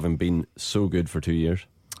Kilmarnock, having been so good for 2 years.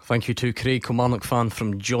 Thank you to Craig, Kilmarnock fan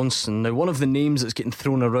from Johnson. Now, one of the names that's getting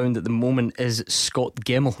thrown around at the moment is Scott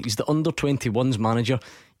Gemmell. He's the under-21s manager.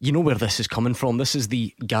 You know where this is coming from. This is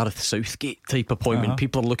the Gareth Southgate type appointment.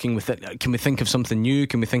 People are looking with it. Can we think of something new?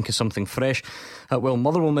 Can we think of something fresh? Well,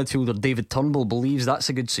 Motherwell midfielder David Turnbull believes that's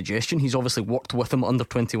a good suggestion. He's obviously worked with him at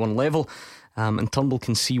under-21 level, and Turnbull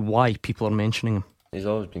can see why people are mentioning him. He's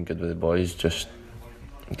always been good with the boys, just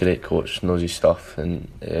great coach, knows his stuff, and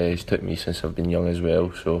he's took me since I've been young as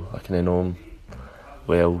well, so I kind of know him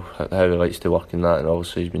well, how he likes to work in that, and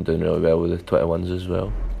obviously he's been doing really well with the 21s as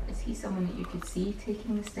well. Is he someone that you could see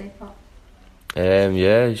taking the step up?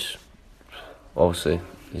 Yeah, he's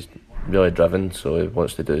really driven, so he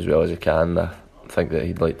wants to do as well as he can. I think that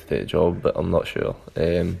he'd like to take the job, but I'm not sure.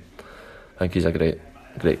 I think he's a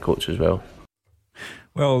great coach as well.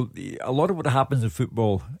 Well, a lot of what happens in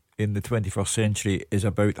football in the 21st century is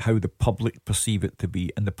about how the public perceive it to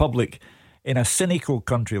be, and the public in a cynical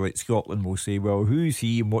country like Scotland will say, well, who's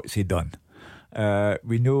he and what's he done?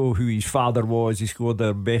 We know who his father was. He scored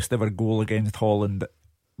their best ever goal against Holland,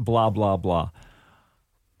 blah blah blah.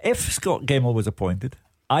 If Scott Gemmell was appointed,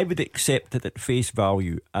 I would accept it at face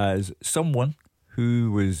value as someone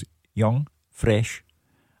who was young, fresh,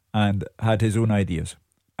 and had his own ideas.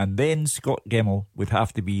 And then Scott Gemmell would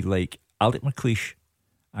have to be like Alec McLeish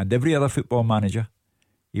and every other football manager.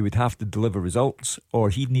 He would have to deliver results, or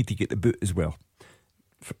he'd need to get the boot as well.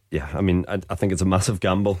 Yeah, I mean, I think it's a massive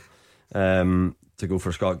gamble to go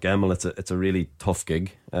for Scott Gemmell. It's a really tough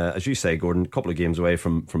gig, as you say, Gordon. A couple of games away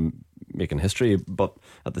from making history, but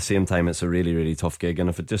at the same time, it's a really, really tough gig. And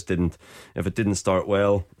if it didn't start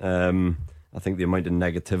well, I think the amount of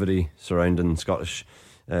negativity surrounding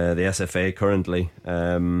the SFA currently,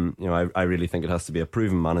 I really think it has to be a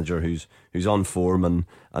proven manager who's on form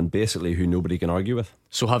and basically who nobody can argue with.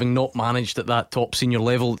 So having not managed at that top senior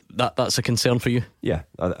level, that's a concern for you? Yeah,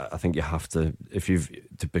 I think you have to,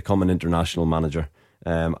 to become an international manager.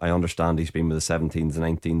 I understand he's been with the 17s, the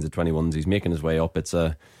 19s, the 21s. He's making his way up. It's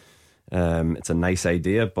a nice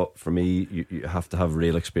idea, but for me, you have to have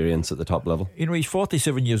real experience at the top level. You know, he's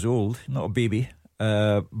 47 years old, not a baby,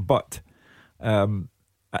 but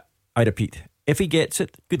I repeat, if he gets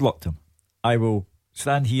it, good luck to him. I will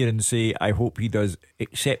stand here and say I hope he does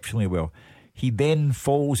exceptionally well. He then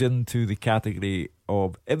falls into the category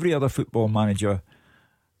of every other football manager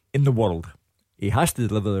in the world. He has to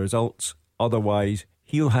deliver the results, otherwise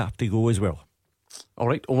he'll have to go as well.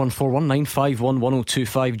 Alright,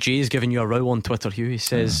 01419511025. Jay's giving you a row on Twitter, Hugh. He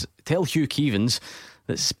says, tell Hugh Keevins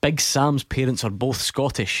that Big Sam's parents are both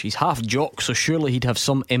Scottish. He's half Jock, so surely he'd have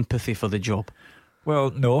some empathy for the job.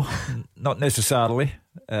 Well, no, not necessarily.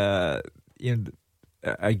 Again,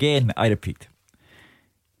 I repeat,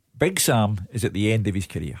 Big Sam is at the end of his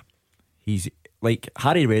career. He's like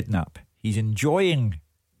Harry Redknapp. He's enjoying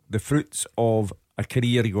the fruits of a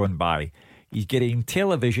career gone by. He's getting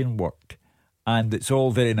television work, and it's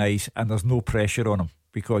all very nice, and there's no pressure on him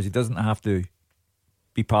because he doesn't have to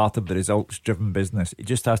be part of the results-driven business. He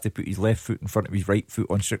just has to put his left foot in front of his right foot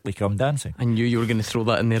on Strictly Come Dancing. I knew you were going to throw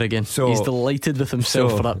that in there again. So he's delighted with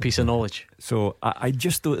himself for that piece of knowledge. So I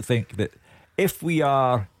just don't think that if we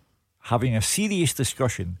are having a serious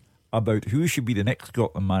discussion about who should be the next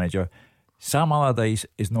Scotland manager, Sam Allardyce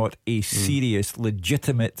is not a serious,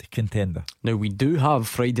 legitimate contender. Now, we do have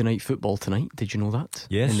Friday night football tonight. Did you know that?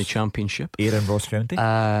 Yes. In the Championship. Ayr and Ross County.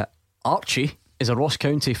 Archie is a Ross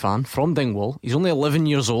County fan from Dingwall. He's only 11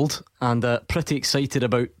 years old and pretty excited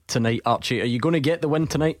about tonight. Archie, are you going to get the win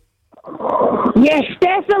tonight? Yes,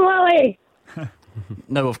 definitely.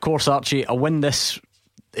 Now, of course, Archie, a win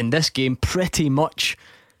in this game pretty much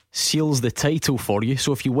seals the title for you.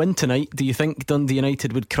 So if you win tonight, do you think Dundee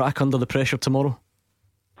United would crack under the pressure tomorrow?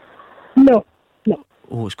 No.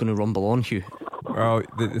 Oh, it's going to rumble on, Hugh. Well,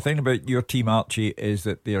 the thing about your team, Archie, is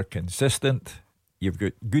that they're consistent. You've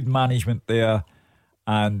got good management there,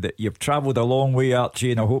 and you've travelled a long way,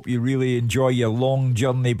 Archie, and I hope you really enjoy your long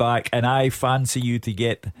journey back, and I fancy you to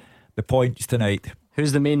get the points tonight.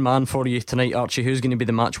 Who's the main man for you tonight, Archie? Who's going to be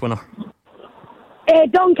the match winner?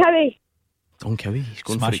 Don Cowie. Don Cowie, he's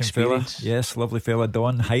going Smashing for experience. Fella. Yes, lovely fella,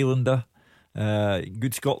 Don. Highlander,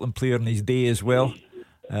 good Scotland player in his day as well.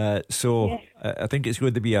 I think it's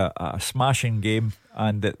going to be a smashing game,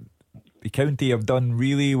 and the county have done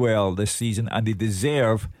really well this season, and they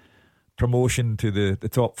deserve promotion to the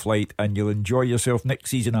top flight, and you'll enjoy yourself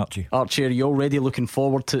next season, Archie. Archie, are you already looking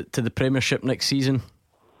forward to the Premiership next season?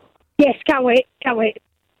 Yes, can't wait.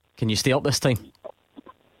 Can you stay up this time?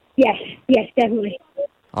 Yes, definitely.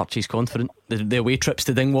 Archie's confident. The away trips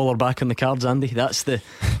to Dingwall are back on the cards, Andy.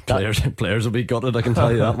 Players will be gutted, I can tell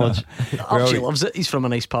you that much. Archie loves it. He's from a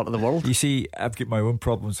nice part of the world. You see, I've got my own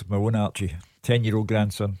problems with my own Archie. 10-year-old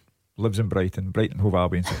grandson, lives in Brighton Hove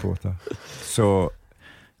Albion supporter. So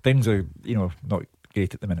things are, not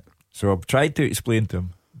great at the minute. So I've tried to explain to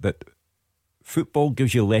him that football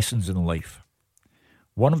gives you lessons in life.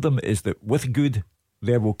 One of them is that with good,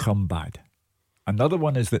 there will come bad. Another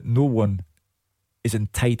one is that no one is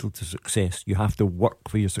entitled to success. You have to work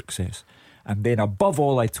for your success. And then above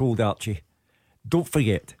all, I told Archie, don't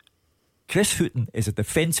forget, Chris Hughton is a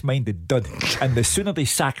defence-minded dud, and the sooner they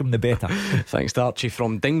sack him, the better. Thanks to Archie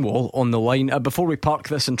from Dingwall on the line. Before we park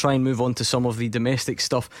this and try and move on to some of the domestic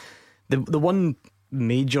stuff, the one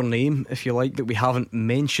major name, if you like, that we haven't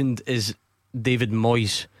mentioned is David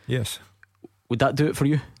Moyes. Yes. Would that do it for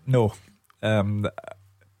you? No.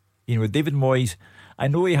 David Moyes, I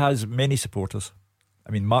know he has many supporters. I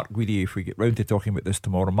mean, Mark Guidi, if we get round to talking about this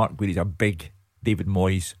tomorrow, Mark Guidi's a big David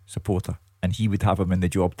Moyes supporter, and he would have him in the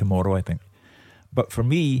job tomorrow, I think. But for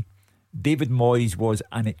me, David Moyes was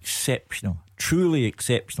an exceptional, truly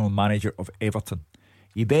exceptional manager of Everton.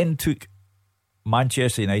 He then took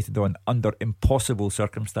Manchester United on under impossible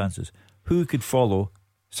circumstances. Who could follow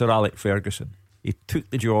Sir Alex Ferguson? He took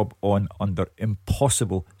the job on under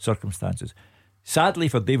impossible circumstances. Sadly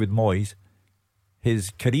for David Moyes,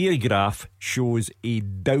 his career graph shows a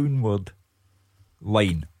downward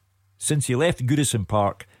line. Since he left Goodison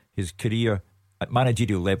Park, his career at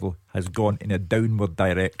managerial level has gone in a downward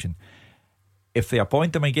direction. If they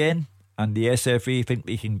appoint him again and the SFA think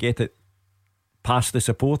they can get it past the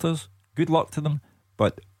supporters, good luck to them.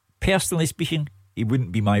 But personally speaking, he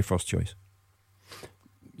wouldn't be my first choice.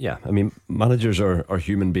 Yeah, I mean, managers are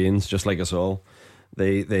human beings just like us all.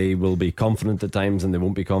 They will be confident at times and they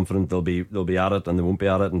won't be confident. They'll be at it and they won't be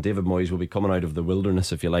at it. And David Moyes will be coming out of the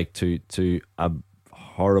wilderness, if you like, to a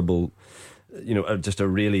horrible, just a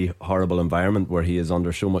really horrible environment where he is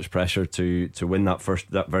under so much pressure to win that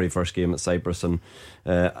very first game at Cyprus. And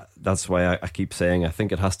that's why I keep saying I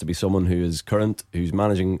think it has to be someone who is current, who's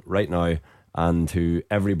managing right now, and who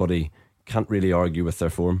everybody can't really argue with their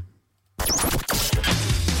form.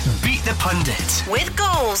 Beat the Pundit. With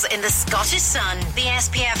goals in the Scottish Sun, the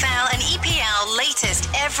SPFL and EPL latest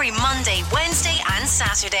every Monday, Wednesday and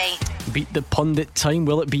Saturday. Beat the Pundit time.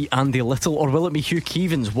 Will it be Andy Little or will it be Hugh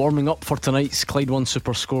Keevins warming up for tonight's Clyde One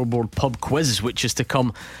Super Scoreboard pub quiz, which is to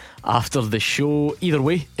come after the show. Either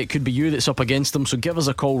way, it could be you that's up against them, so give us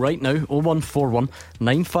a call right now. 0141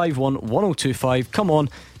 951 1025. Come on,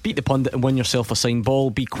 beat the pundit and win yourself a signed ball.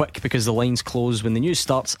 Be quick because the lines close when the news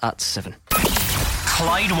starts at 7.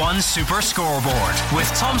 Clyde One Super Scoreboard with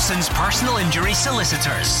Thompson's personal injury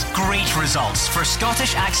solicitors. Great results for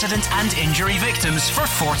Scottish accident and injury victims for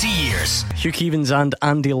 40 years. Hugh Keevins and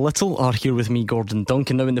Andy Little are here with me, Gordon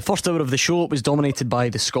Duncan. Now, in the first hour of the show, it was dominated by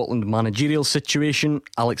the Scotland managerial situation,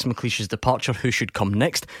 Alex McLeish's departure, who should come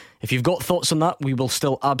next. If you've got thoughts on that, we will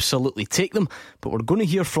still absolutely take them. But we're going to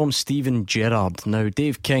hear from Steven Gerrard. Now,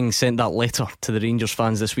 Dave King sent that letter to the Rangers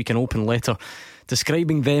fans this week, an open letter,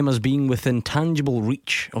 describing them as being within tangible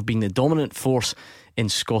reach of being the dominant force in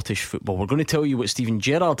Scottish football. We're going to tell you what Steven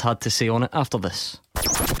Gerrard had to say on it after this.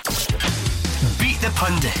 Beat the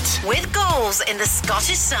pundit with goals in the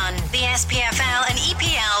Scottish Sun, the SPFL and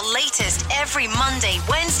EPL latest every Monday,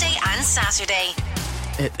 Wednesday and Saturday.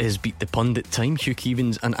 It is Beat the Pundit time. Hugh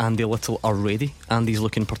Keevins and Andy Little are ready. Andy's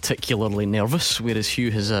looking particularly nervous, whereas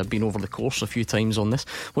Hugh has been over the course a few times on this.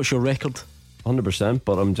 What's your record? 100%,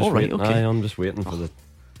 but I'm just waiting. Okay. I'm just waiting for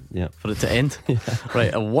for it to end. Yeah.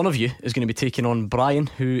 Right, one of you is going to be taking on Brian,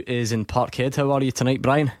 who is in Parkhead. How are you tonight,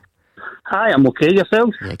 Brian? Hi, I'm okay.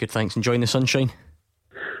 Yourself? Yeah, good, thanks. Enjoying the sunshine?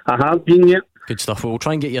 I have been, yeah. Good stuff. We'll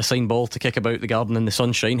try and get you a signed ball to kick about the garden in the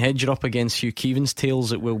sunshine. Head you're up against Hugh Keevins,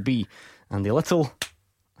 tails it will be Andy Little.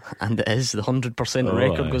 And it is, the 100%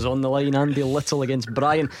 record goes on the line. Andy Little against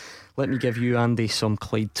Brian. Let me give you, Andy, some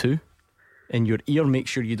Clyde 2 in your ear. Make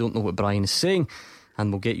sure you don't know what Brian is saying,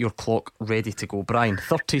 and we'll get your clock ready to go. Brian,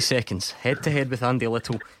 30 seconds, head to head with Andy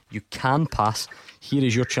Little. You can pass. Here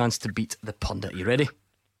is your chance to beat the pundit. Are you ready?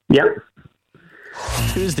 Yep.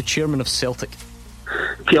 Who is the chairman of Celtic?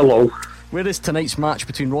 Killall. Where is tonight's match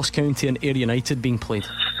between Ross County and Ayr United being played?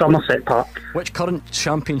 Somerset Park. Which current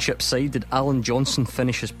championship side did Alan Johnson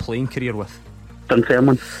finish his playing career with?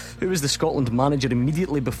 Dunfermline. Who was the Scotland manager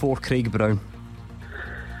immediately before Craig Brown?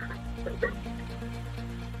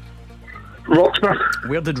 Roxburgh.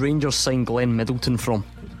 Where did Rangers sign Glenn Middleton from?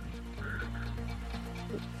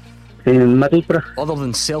 In Middlesbrough. Other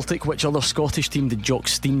than Celtic, which other Scottish team did Jock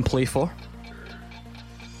Stein play for?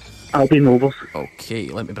 Albion Rovers. Okay,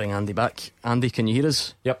 let me bring Andy back. Andy, can you hear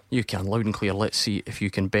us? Yep. You can, loud and clear. Let's see if you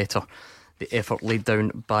can better the effort laid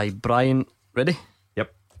down by Brian. Ready?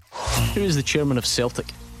 Yep. Who is the chairman of Celtic?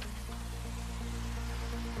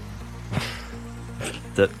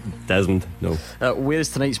 Desmond. No. Where is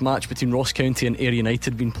tonight's match between Ross County and Ayr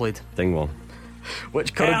United being played? Dingwall.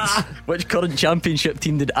 Which current championship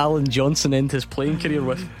team did Alan Johnson end his playing career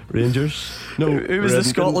with? Rangers. No. Who was the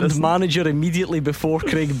Scotland manager immediately before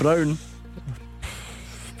Craig Brown?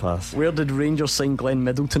 Pass. Where did Rangers sign Glenn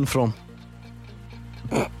Middleton from?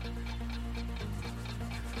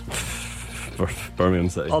 Birmingham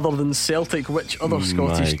City. Other than Celtic, which other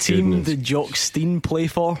Scottish team did Jock Stein play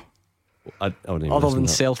for? Other than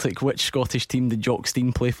Celtic, which Scottish team did Jock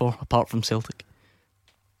Stein play for apart from Celtic?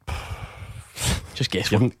 Just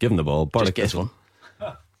guess one. Give him the ball. Just guess one.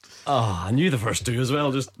 I knew the first two as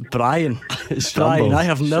well. Just Brian, I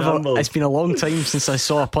have never. It's been a long time since I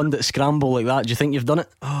saw a pundit scramble like that. Do you think you've done it?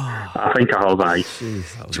 I think I have.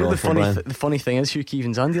 The funny thing is, Hugh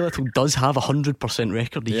Keevins, Andy Little does have 100%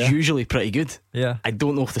 record. He's usually pretty good. Yeah. I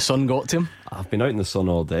don't know if the sun got to him. I've been out in the sun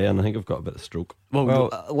all day, and I think I've got a bit of stroke.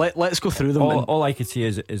 Let's go through them. All I could say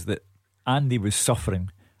is that Andy was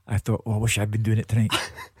suffering. I thought, I wish I'd been doing it tonight.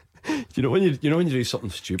 You know when you do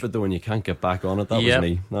something stupid though, when you can't get back on it. That was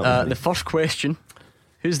me. The first question: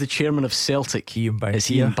 who's the chairman of Celtic? Ian Bankier.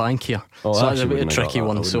 It's Ian Bankier. So that's a bit of a tricky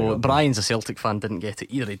one. So Brian's a Celtic fan, didn't get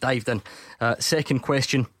it either. He dived in. Second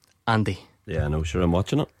question, Andy. Yeah, no, sure, I'm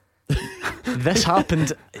watching it. This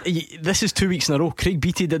happened. This is 2 weeks in a row. Craig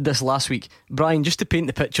Beattie did this last week. Brian, just to paint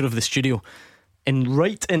the picture of the studio.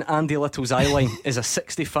 Right in Andy Little's eye line is a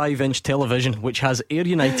 65-inch television which has Ayr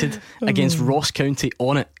United against Ross County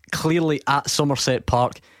on it, clearly at Somerset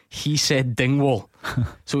Park. He said Dingwall,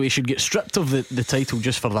 so he should get stripped of the title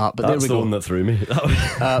just for that. But that's there we go. The one that threw me.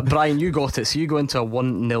 Brian, you got it. So you go into a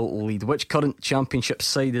 1-0 lead. Which current championship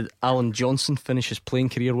side did Alan Johnson finish his playing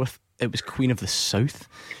career with? It was Queen of the South.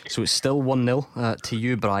 So it's still 1-0 to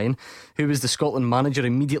you, Brian. Who was the Scotland manager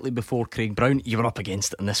immediately before Craig Brown? You were up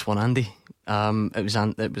against it in this one, Andy. It was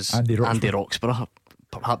Andy Roxburgh.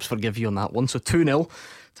 Perhaps forgive you on that one. So 2-0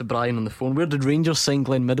 to Brian on the phone. Where did Rangers sign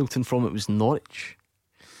Glenn Middleton from? It was Norwich.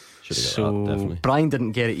 So that, Brian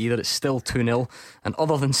didn't get it either. It's still 2-0. And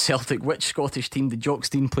other than Celtic, which Scottish team did Jock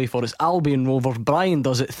Stein play for? It's Albion Rovers. Brian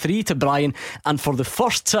does it. 3 to Brian. And for the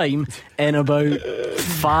first time in about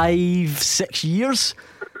 5-6 years,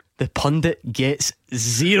 The pundit gets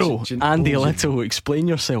 0. Andy Little, explain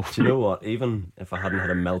yourself. Do you know what? Even if I hadn't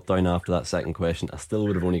had a meltdown after that second question, I still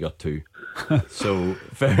would have only got 2. So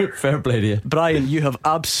fair play to you. Brian, you have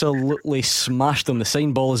absolutely smashed them. The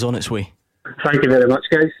sign ball is on its way. Thank you very much,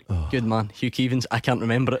 guys. Good man. Hugh Keevins, I can't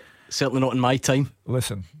remember it. Certainly not in my time.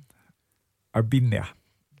 Listen, I've been there.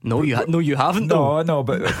 No, you haven't. No,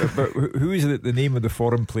 but who is the name of the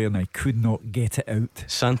foreign player? And I could not get it out.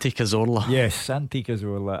 Santi Cazorla. Yes, Santi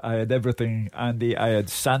Cazorla. I had everything, Andy. I had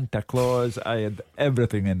Santa Claus. I had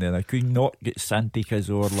everything in there. I could not get Santi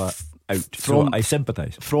Cazorla out. So I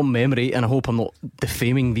sympathise. From memory, and I hope I'm not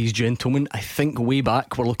defaming these gentlemen, I think way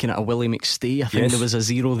back we're looking at a Willie McStay. I think there was a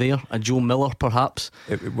 0 there. A Joe Miller, perhaps.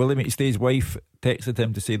 Willie McStay's wife texted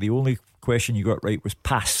him to say the only question you got right was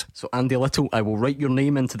pass. So Andy Little, I will write your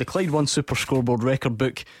name into the Clyde One Super Scoreboard record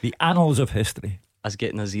book, the annals of history, as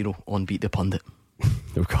getting a 0 on Beat the Pundit.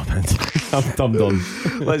 No comment. I'm done.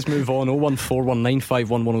 Let's move on.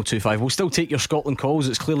 01419511025. We'll still take your Scotland calls.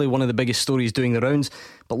 It's clearly one of the biggest stories doing the rounds,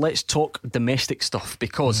 but let's talk domestic stuff,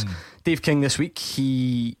 because Dave King this week,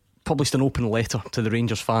 he published an open letter to the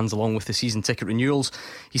Rangers fans along with the season ticket renewals.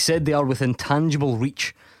 He said they are within tangible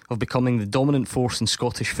reach of becoming the dominant force in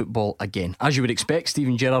Scottish football again. As you would expect,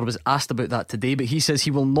 Steven Gerrard was asked about that today, but he says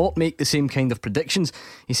he will not make the same kind of predictions.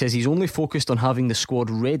 He says he's only focused on having the squad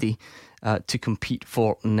ready to compete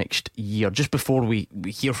for next year. Just before we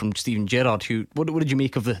hear from Steven Gerrard, what did you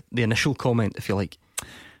make of the initial comment, if you like?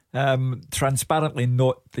 Transparently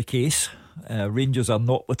not the case. Rangers are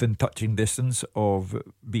not within touching distance of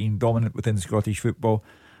being dominant within Scottish football.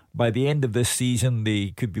 By the end of this season, they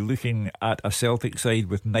could be looking at a Celtic side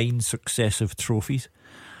with 9 successive trophies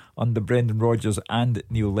under Brendan Rodgers and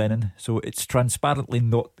Neil Lennon. So it's transparently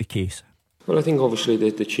not the case. Well, I think obviously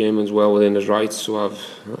the chairman's well within his rights to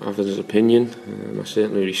have his opinion. I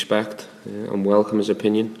certainly respect and welcome his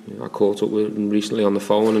opinion. I caught up with him recently on the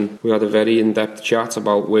phone, and we had a very in-depth chat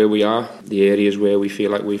about where we are, the areas where we feel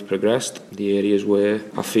like we've progressed, the areas where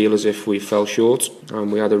I feel as if we fell short,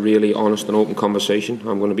 and we had a really honest and open conversation.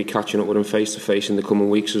 I'm going to be catching up with him face to face in the coming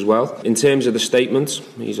weeks as well. In terms of the statements,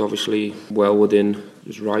 he's obviously well within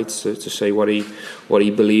his rights to say what he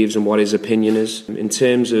believes and what his opinion is. In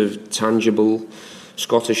terms of tangible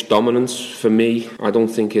Scottish dominance, for me, I don't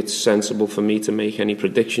think it's sensible for me to make any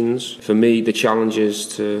predictions. For me, the challenge is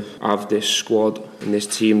to have this squad and this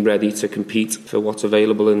team ready to compete for what's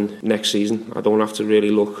available in next season. I don't have to really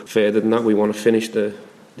look further than that. We want to finish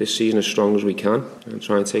this season as strong as we can and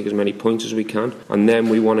try and take as many points as we can, and then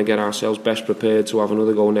we want to get ourselves best prepared to have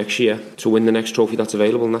another go next year to win the next trophy that's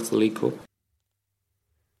available, and that's the League Cup.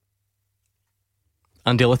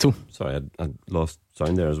 Andy Little. Sorry, I lost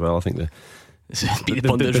sound there as well. I think Beat the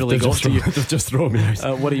Pundit's really got to you. They've just thrown me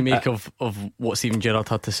out. What do you make of what Steven Gerrard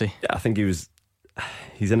had to say? Yeah, I think he's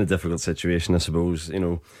in a difficult situation, I suppose. You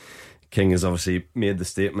know, King has obviously made the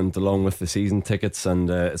statement along with the season tickets, and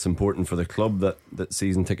it's important for the club that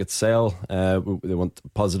season tickets sell. They want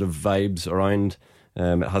positive vibes around.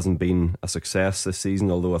 It hasn't been a success this season,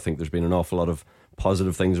 although I think there's been an awful lot of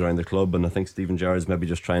positive things around the club, and I think Steven Gerrard is maybe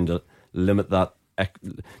just trying to limit that.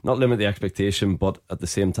 Not limit the expectation, but at the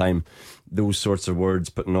same time, those sorts of words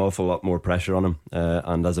put an awful lot more pressure on him.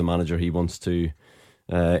 And as a manager, he wants to.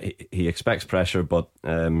 He expects pressure, but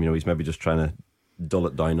he's maybe just trying to dull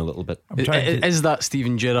it down a little bit. Is that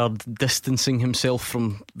Steven Gerrard distancing himself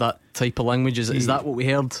from that type of language? Is that what we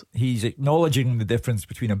heard? He's acknowledging the difference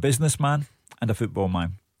between a businessman and a football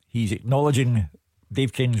man. He's acknowledging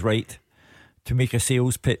Dave King's right to make a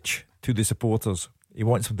sales pitch to the supporters. He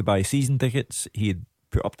wants them to buy season tickets. He had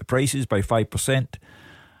put up the prices by 5%,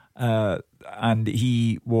 and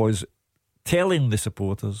he was telling the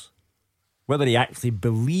supporters, whether he actually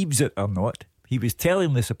believes it or not, he was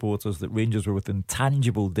telling the supporters that Rangers were within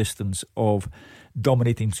tangible distance of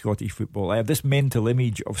dominating Scottish football. I have this mental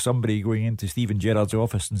image of somebody going into Steven Gerrard's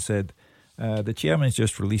office and said, the chairman's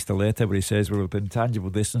just released a letter where he says we're within tangible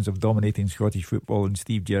distance of dominating Scottish football, and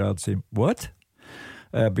Steve Gerrard saying, what?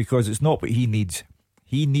 Because it's not what he needs.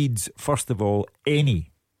 He needs, first of all,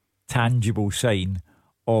 any tangible sign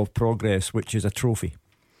of progress, which is a trophy.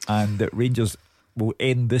 And that Rangers will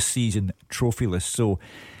end this season trophyless. So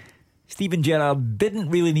Steven Gerrard didn't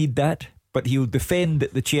really need that, but he'll defend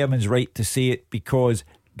the chairman's right to say it because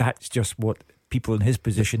that's just what people in his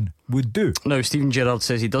position would do. Now, Steven Gerrard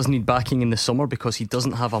says he does need backing in the summer because he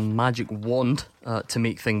doesn't have a magic wand to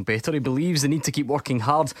make things better. He believes they need to keep working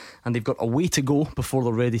hard, and they've got a way to go before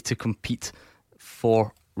they're ready to compete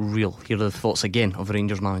for real. Here are the thoughts again of the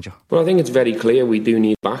Rangers manager. Well, I think it's very clear we do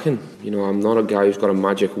need backing. I'm not a guy who's got a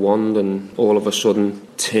magic wand and all of a sudden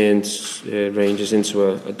turns Rangers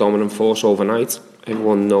into a dominant force overnight.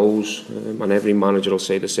 everyone knows, and every manager will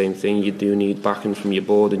say the same thing, you do need backing from your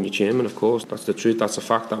board and your chairman, of course. That's the truth, that's a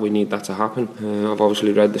fact that we need that to happen. I've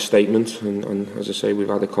obviously read the statement, and as I say, we've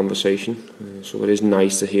had a conversation, so it is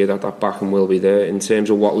nice to hear that backing will be there. In terms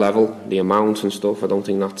of what level, the amount and stuff, I don't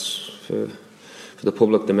think that's for the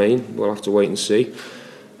public domain. We'll have to wait and see.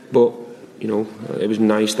 But you know, it was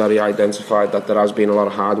nice that he identified that there has been a lot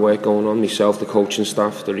of hard work going on, myself, the coaching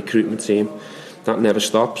staff, the recruitment team. That never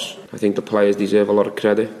stops. I think the players deserve a lot of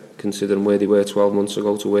credit, considering where they were 12 months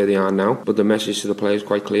ago to where they are now. But the message to the players is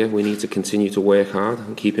quite clear. We need to continue to work hard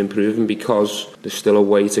and keep improving, because there's still a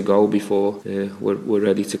way to go before we're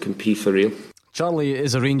ready to compete for real. Charlie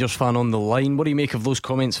is a Rangers fan on the line. What do you make of those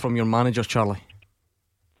comments from your manager, Charlie?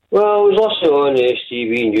 Well, I was listening on the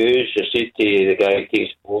STV News. I said to the guy who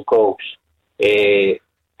takes phone calls, he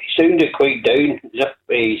sounded quite down, as if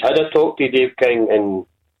he's had a talk to Dave King, and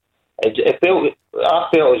I felt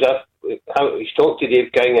as if he's talked to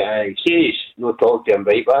Dave King, and he says he's not talked to him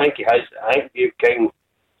right, but I think he has. I think Dave King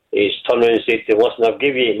is turned around and said to him, listen, I've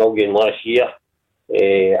given you $8 million last year,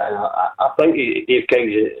 and I think Dave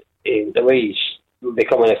King's the way he's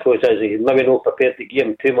becoming a coach is he's maybe not prepared to give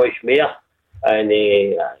him too much more. And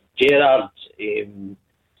Gerrard,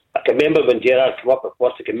 I can remember when Gerrard came up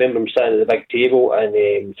first, I can remember him sitting at the big table,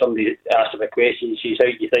 and somebody asked him a question. He says,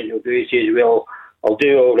 how do you think you'll do? He says, well, I'll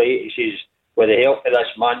do all right. He says, with the help of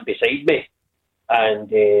this man beside me. And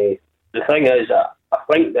the thing is, I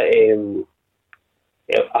think that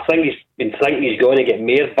I think he's been thinking he's going to get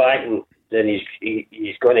more backing than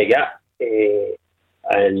he's going to get.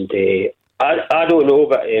 I don't know,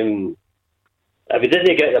 but if he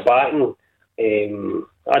doesn't get the backing,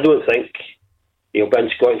 I don't think he'll be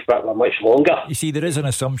in Scottish football much longer. You see, there is an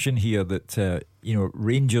assumption here that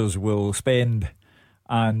Rangers will spend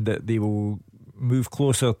and that they will move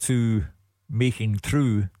closer to making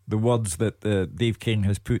true the words that Dave King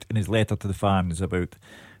has put in his letter to the fans about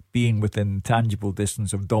being within tangible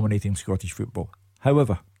distance of dominating Scottish football.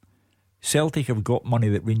 However, Celtic have got money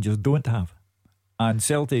that Rangers don't have, and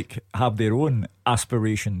Celtic have their own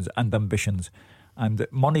aspirations and ambitions, and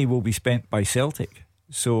money will be spent by Celtic.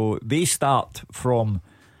 So they start from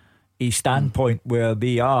a standpoint where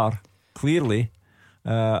they are clearly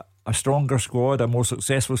a stronger squad, a more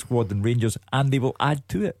successful squad than Rangers, and they will add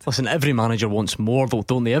to it. Listen, every manager wants more though,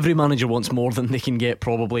 don't they? Every manager wants more than they can get,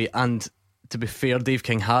 probably. And to be fair, Dave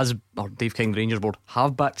King Rangers board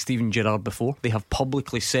have backed Steven Gerrard before. They have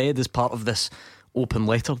publicly said as part of this open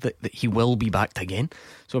letter that he will be backed again.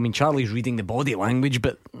 So I mean, Charlie's reading the body language,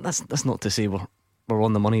 but that's not to say we're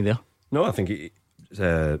on the money there. No, I think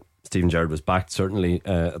Steven Gerrard was backed certainly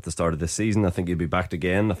at the start of this season. I think he'll be backed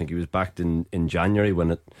again. I think he was backed in January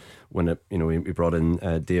when we brought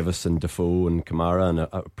in Davis and Defoe and Kamara and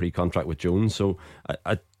a pre-contract with Jones. So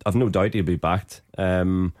I've no doubt he'll be backed.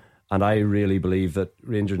 And I really believe that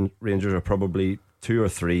Rangers are probably 2 or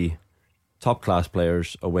 3 top class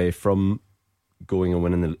players away from going and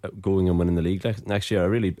winning the league next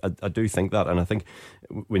year. I do think that, and I think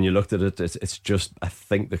when you looked at it, it's just, I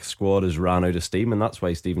think the squad has ran out of steam, and that's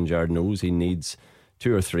why Steven Gerrard knows he needs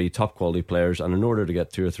 2 or 3 top quality players, and in order to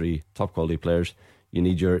get 2 or 3 top quality players, you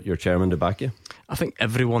need your chairman to back you. I think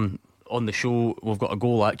everyone on the show, we've got a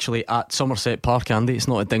goal actually at Somerset Park, Andy. It's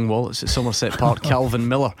not at Dingwall, it's at Somerset Park. Calvin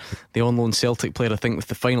Miller, the on loan Celtic player, I think with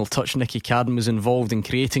the final touch. Nicky Cadden was involved in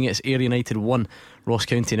creating it. It's Ayr United 1, Ross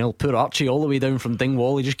County 0. Poor Archie, all the way down from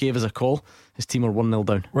Dingwall. He just gave us a call. His team are 1-0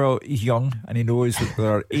 down. Well, he's young and he knows that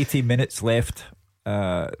there are 80 minutes left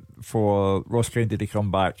for Ross County to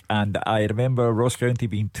come back. And I remember Ross County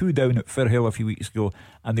being 2 down at Firhill a few weeks ago,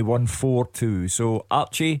 and they won 4-2. So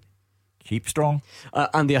Archie, keep strong.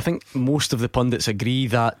 Andy, I think most of the pundits agree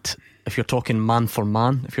that if you're talking man for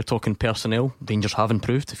man, if you're talking personnel, Rangers have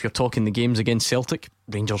improved. If you're talking the games against Celtic,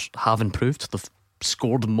 Rangers have improved. They've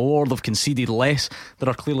scored more, they've conceded less. There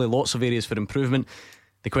are clearly lots of areas for improvement.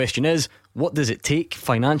 The question is, what does it take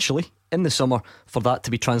financially in the summer for that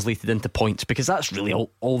to be translated into points? Because that's really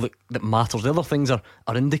all that matters. The other things are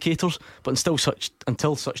indicators, but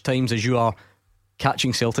until such times as you are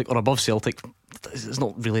catching Celtic or above Celtic, it's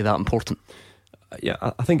not really that important. Yeah,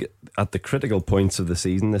 I think at the critical points of the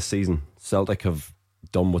season this season, Celtic have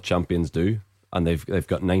done what champions do, and they've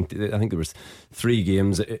got 90. I think there was 3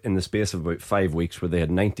 games in the space of about 5 weeks where they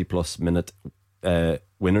had 90 plus minute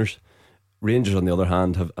winners. Rangers, on the other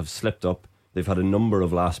hand, have slipped up. They've had a number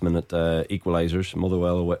of last minute equalisers.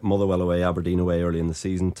 Motherwell away, Aberdeen away early in the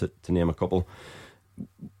season, to name a couple.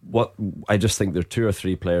 I just think they're 2 or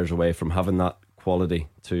 3 players away from having that quality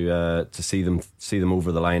to see them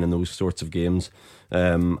over the line in those sorts of games.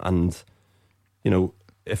 And you know,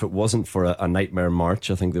 if it wasn't for a nightmare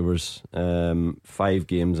March, I think there was 5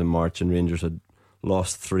 games in March and Rangers had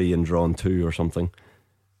lost 3 and drawn 2 or something.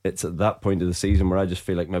 It's at that point of the season where I just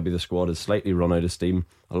feel like maybe the squad has slightly run out of steam.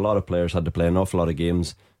 A lot of players had to play an awful lot of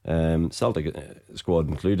games, Celtic squad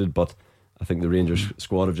included, but I think the Rangers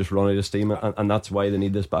squad have just run out of steam, and that's why they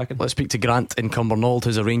need this backing. Let's speak to Grant in Cumbernauld,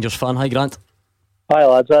 who's a Rangers fan. Hi, Grant. Hi,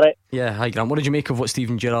 lads, alright? Yeah, hi, Grant. What did you make of what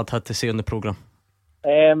Steven Gerrard had to say on the programme?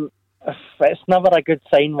 It's never a good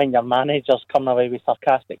sign when your manager's coming away with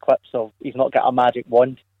sarcastic quips of he's not got a magic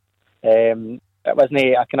wand. It wasn't.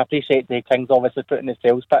 I can appreciate Dave King's obviously putting the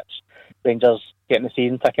sales pitch, Rangers getting the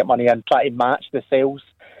season ticket money and try to match the sales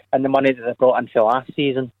and the money that they brought into last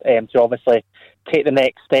season to obviously take the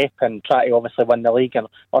next step and try to obviously win the league,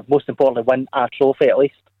 or most importantly win a trophy at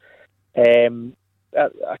least.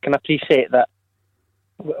 I can appreciate that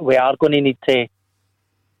we are going to need to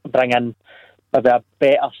bring in maybe a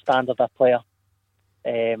better standard of player.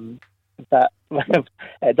 But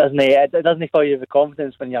it doesn't fill you with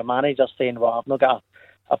confidence when your manager's saying, "Well,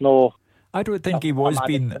 I don't think he was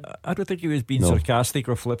being sarcastic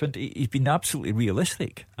or flippant. He's been absolutely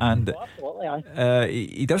realistic, and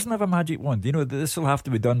he doesn't have a magic wand. You know, this will have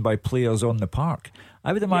to be done by players on the park.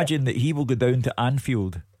 I would imagine that he will go down to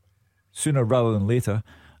Anfield sooner rather than later,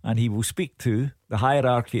 and he will speak to the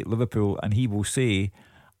hierarchy at Liverpool, and he will say,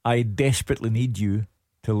 "I desperately need you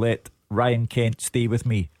to let Ryan Kent stay with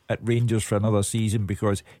me at Rangers for another season,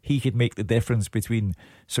 because he could make the difference between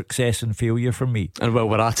success and failure for me." And while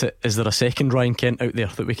we're at it, is there a second Ryan Kent out there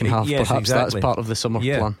that we can have? Yes, perhaps exactly. That's part of the summer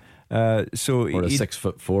plan. Or a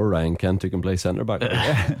 6'4" Ryan Kent who can play centre back.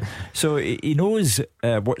 So he knows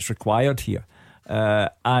what's required here,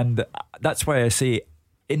 and that's why I say,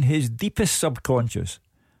 in his deepest subconscious,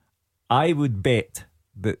 I would bet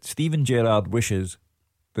that Steven Gerrard wishes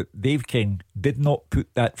that Dave King did not put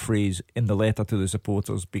that phrase in the letter to the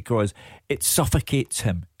supporters, because it suffocates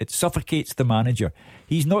him. It suffocates the manager.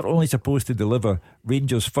 He's not only supposed to deliver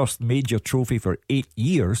Rangers' first major trophy for 8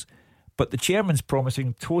 years, but the chairman's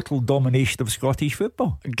promising total domination of Scottish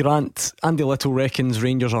football. Grant, Andy Little reckons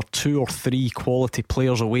Rangers are 2 or 3 quality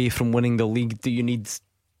players away from winning the league. Do you need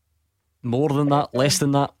more than that, less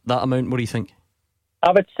than that amount? What do you think?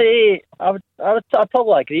 I would say I'd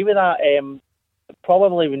probably agree with that.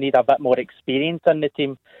 Probably we need a bit more experience in the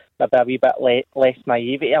team, maybe a wee bit less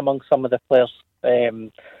naivety among some of the players.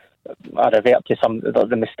 I revert to some of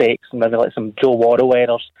the mistakes, maybe like some Joe Worrell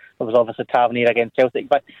errors. There was obviously Tavernier against Celtic,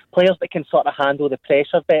 but players that can sort of handle the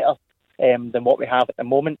pressure better than what we have at the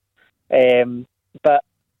moment. But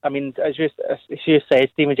I mean, as you said,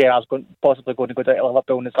 Steven Gerrard's possibly going to go down to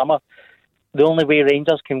Liverpool in the summer. The only way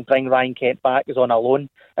Rangers can bring Ryan Kent back is on a loan.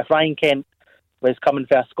 If Ryan Kent was coming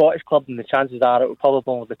for a Scottish club, then the chances are it would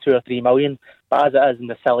probably only be 2 or 3 million. But as it is in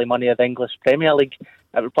the silly money of the English Premier League,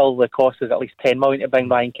 it would probably cost us at least 10 million to bring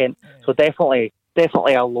Ryan Kent. So definitely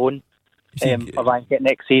a loan for Ryan Kent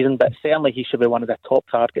next season. But certainly he should be one of the top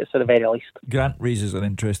targets at the very least. Grant raises an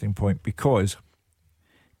interesting point, because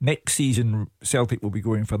next season Celtic will be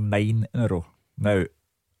going for 9 in a row. Now,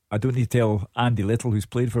 I don't need to tell Andy Little, who's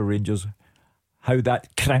played for Rangers, how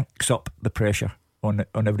that cranks up the pressure on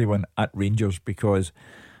everyone at Rangers, because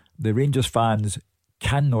the Rangers fans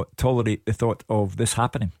cannot tolerate the thought of this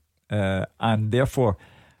happening, and therefore,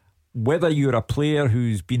 whether you're a player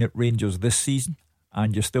who's been at Rangers this season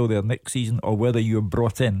and you're still there next season, or whether you're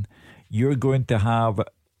brought in, you're going to have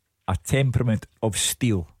a temperament of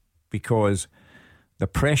steel, because the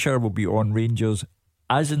pressure will be on Rangers,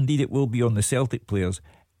 as indeed it will be on the Celtic players,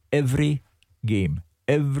 every game,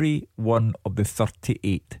 every one of the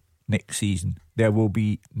 38 next season. There will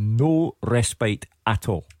be no respite at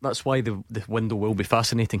all. That's why the window will be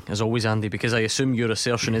fascinating, as always, Andy, because I assume your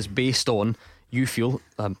assertion is based on, you feel,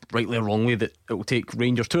 rightly or wrongly, that it will take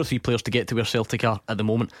Rangers 2 or 3 players to get to where Celtic are at the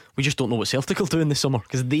moment. We just don't know what Celtic will do in the summer,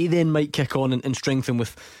 because they then might kick on and strengthen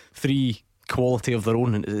with 3 quality of their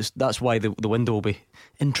own, and that's why the window will be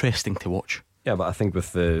interesting to watch. Yeah, but I think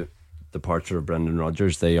with the departure of Brendan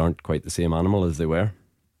Rodgers, they aren't quite the same animal as they were,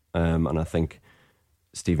 and I think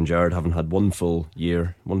Steven Gerrard, having had one full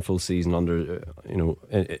season under,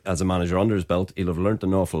 as a manager under his belt, he'll have learnt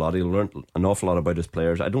an awful lot. He'll learnt an awful lot about his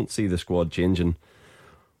players. I don't see the squad changing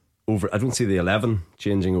I don't see the 11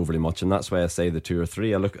 changing overly much, and that's why I say the 2 or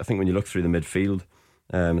 3. I think when you look through the midfield,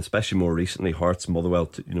 especially more recently, Hearts,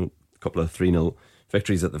 Motherwell, a couple of 3-0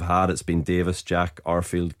 victories that they've had. It's been Davis, Jack,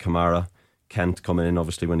 Arfield, Kamara, Kent coming in.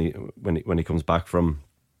 Obviously, when he comes back from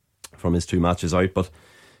his 2 matches out, but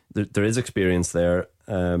there is experience there.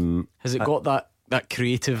 Has it got that that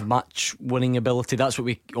creative match winning ability. That's what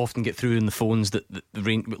we often get through in the phones, that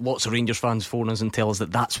lots of Rangers fans phone us and tell us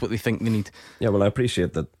that that's what they think they need. Yeah, well, I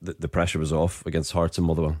appreciate that the pressure was off against Hearts and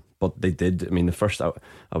Motherwell, but they did. I mean,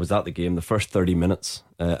 I was at the game, the first 30 minutes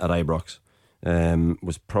at Ibrox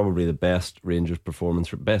was probably the best Rangers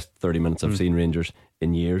performance, best 30 minutes I've seen Rangers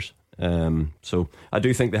in years. So I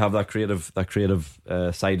do think they have that creative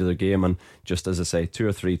side of their game, and just as I say, 2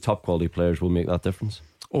 or 3 top quality players will make that difference.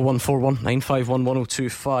 0141 951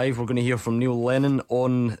 1025. We're going to hear from Neil Lennon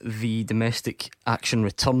on the domestic action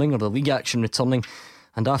returning, or the league action returning,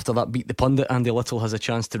 and after that, Beat the Pundit, Andy Little has a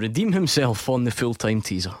chance to redeem himself on the full-time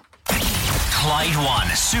teaser. Clyde One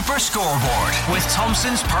Super Scoreboard with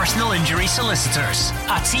Thompson's personal injury solicitors,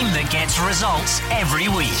 a team that gets results every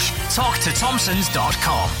week. Talk to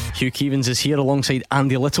Thompsons.com. Hugh Keevins is here alongside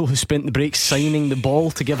Andy Little, who spent the break signing the ball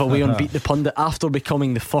to give away on Beat the Pundit after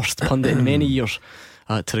becoming the first pundit in many years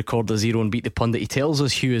to record a 0 and Beat the Pundit. He tells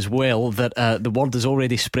us, Hugh, as well, that the word is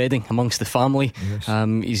already spreading amongst the family.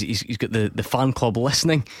 Yes. He's got the fan club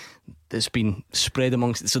listening. That's been spread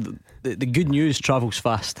amongst it. So the good news travels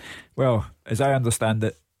fast. Well, as I understand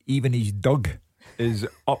it, even his Doug is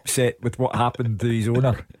upset with what happened to his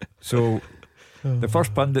owner. So the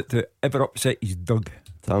first pundit to ever upset his Doug.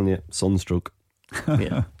 Telling you, sunstroke.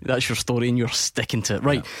 Yeah, that's your story and you're sticking to it.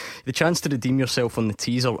 Right, the chance to redeem yourself on the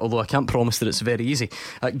teaser, although I can't promise that it's very easy.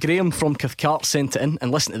 Graham from Cathcart sent it in,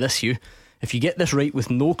 and listen to this, Hugh. If you get this right with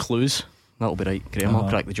no clues, that'll be right, Graham. I'll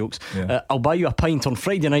crack the jokes. I'll buy you a pint on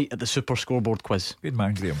Friday night at the Super Scoreboard quiz. Good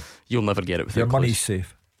man, Graham. You'll never get it without your clues. money's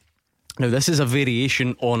safe. Now, this is a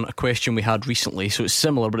variation on a question we had recently, so it's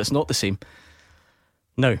similar, but it's not the same.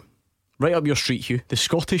 Now, right up your street, Hugh. The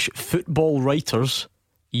Scottish Football Writers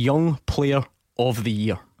Young Player of the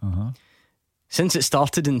Year. Since it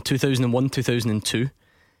started in 2001-2002,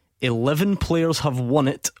 11 players have won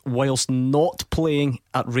it whilst not playing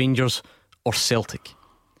at Rangers or Celtic.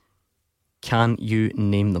 Can you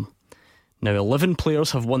name them? Now, 11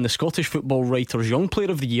 players have won the Scottish Football Writers Young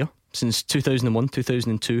Player of the Year since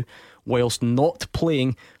 2001-2002 whilst not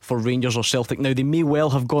playing for Rangers or Celtic. Now, they may well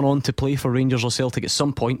have gone on to play for Rangers or Celtic at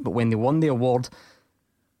some point, but when they won the award,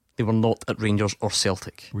 they were not at Rangers or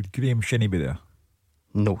Celtic. Would Graham Shinney be there?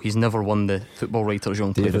 No, he's never won the Football Writers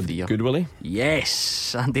Young Player of the Year. Goodwillie?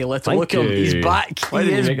 Yes, Andy Little. Thank look at him, he's back. Why did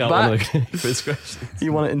he you is make that back. one look quiz question? He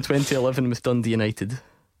won it in 2011 with Dundee United.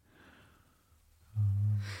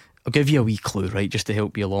 I'll give you a wee clue, right, just to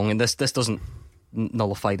help you along, and this doesn't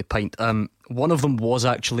nullify the pint. One of them was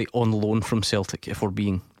actually on loan from Celtic, if we're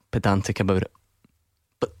being pedantic about it.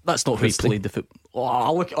 But that's not who he played the football.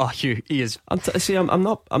 Oh, look! Oh, Hugh, he is. I'm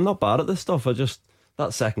not bad at this stuff.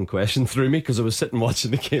 That second question threw me because I was sitting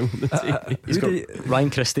watching the game on the TV. He's got Ryan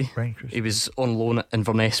Christie. He was on loan at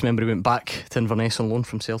Inverness. Remember, he went back to Inverness on loan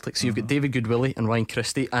from Celtic. So you've got David Goodwillie and Ryan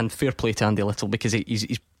Christie, and fair play to Andy Little, because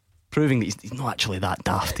he's proving that he's not actually that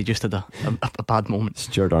daft. He just had a bad moment.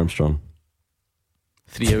 Stuart Armstrong.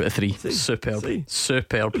 3 out of 3.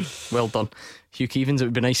 Superb. Well done, Hugh Keevins. It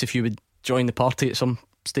would be nice if you would join the party at some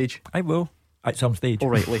stage. I will, at some stage.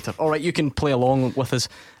 Alright, later. Alright, you can play along with us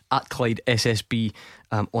at Clyde SSB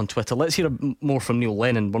on Twitter. Let's hear more from Neil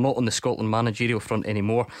Lennon. We're not on the Scotland managerial front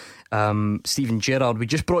anymore. Stephen Gerrard, we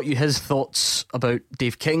just brought you his thoughts about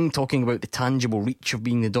Dave King, talking about the tangible reach of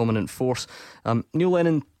being the dominant force. Neil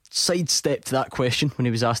Lennon sidestepped that question when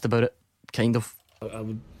he was asked about it, kind of. I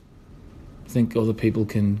would think other people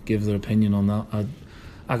can give their opinion on that.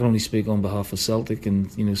 I can only speak on behalf of Celtic,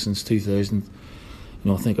 and since 2000,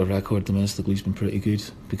 I think our record domestically has been pretty good,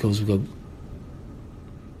 because we've got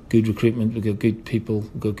good recruitment, we've got good people,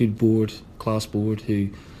 we've got good board, class board, who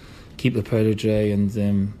keep the powder dry,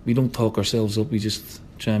 and we don't talk ourselves up. We just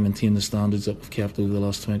try and maintain the standards that we've kept over the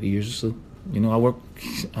last 20 years or so. I work,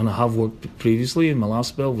 and I have worked previously in my last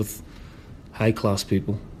spell with high class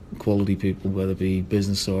people, quality people, whether it be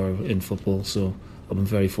business or in football. So I've been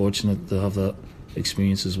very fortunate to have that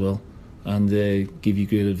experience as well, and give you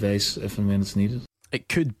good advice if and when it's needed. It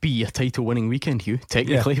could be a title winning weekend, Hugh,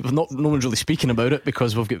 technically. Yeah. No one's really speaking about it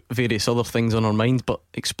because we've got various other things on our mind, but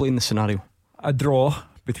explain the scenario. A draw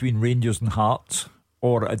between Rangers and Hearts,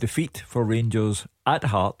 or a defeat for Rangers at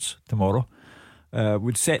Hearts tomorrow,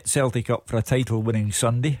 would set Celtic up for a title winning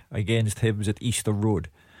Sunday against Hibs at Easter Road.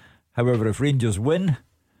 However, if Rangers win,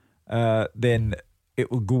 then it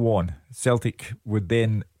will go on. Celtic would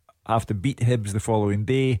then have to beat Hibs the following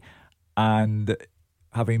day, and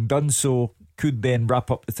having done so, could then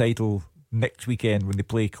wrap up the title next weekend when they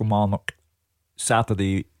play Kilmarnock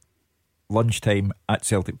Saturday lunchtime at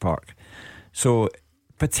Celtic Park. So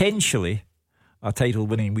potentially a title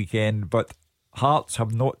winning weekend, but Hearts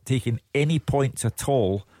have not taken any points at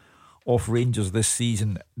all off Rangers this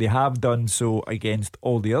season. They have done so against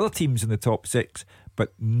all the other teams in the top 6,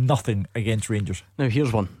 but nothing against Rangers. Now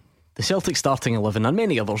here's one. The Celtic starting 11, and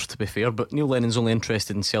many others to be fair, but Neil Lennon's only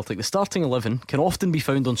interested in Celtic. The starting 11 can often be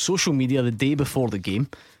found on social media the day before the game,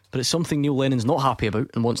 but it's something Neil Lennon's not happy about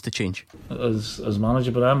and wants to change. As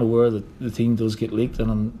manager, but I'm aware that the team does get leaked, and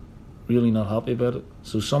I'm really not happy about it.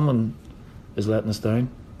 So someone is letting us down.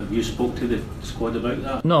 Have you spoke to the squad about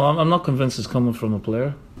that? No, I'm not convinced it's coming from a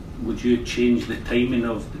player. Would you change the timing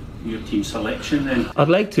of your team selection then? I'd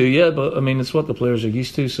like to, yeah, but I mean it's what the players are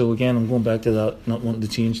used to. So again, I'm going back to that, not wanting to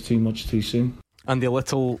change too much too soon. And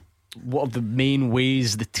what are the main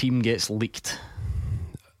ways the team gets leaked?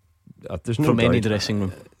 There's no from doubt. any dressing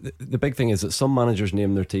room. The big thing is that some managers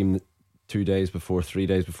name their team 2 days before, 3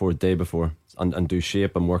 days before, day before, and do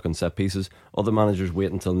shape and work on set pieces. Other managers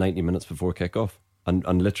wait until 90 minutes before kick-off.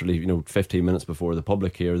 And literally, 15 minutes before the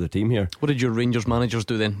public hear the team here. What did your Rangers managers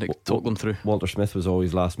do then? Talk them through. Walter Smith was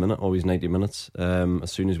always last minute, always 90 minutes.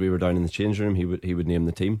 As soon as we were down in the change room, he would name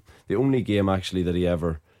the team. The only game actually that he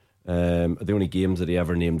ever, the only games that he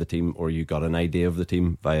ever named the team, or you got an idea of the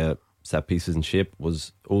team via set pieces and shape,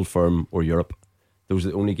 was Old Firm or Europe. Those are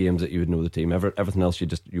the only games that you would know the team. Everything else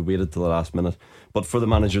you waited till the last minute. But for the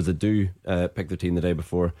managers that do pick their team the day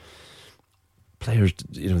before, players,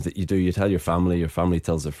 that you tell your family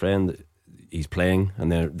tells their friend that he's playing,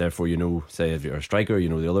 and therefore say if you're a striker,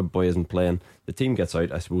 the other boy isn't playing. The team gets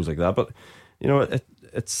out, I suppose, like that. But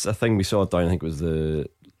it's a thing we saw it down. I think it was the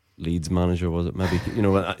Leeds manager, was it? Maybe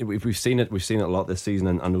we've seen it a lot this season,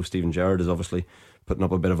 and I know Steven Gerrard is obviously putting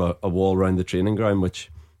up a bit of a wall around the training ground, which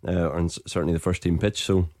and certainly the first team pitch.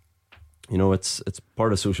 So it's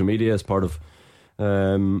part of social media, it's part of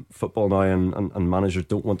football now, and managers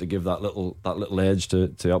don't want to give that little edge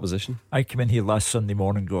to opposition. I came in here last Sunday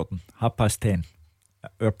morning, Gordon, 10:30.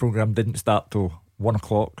 Our programme didn't start till 1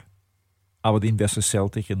 o'clock. Aberdeen versus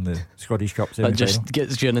Celtic in the Scottish Cup semi-final. That just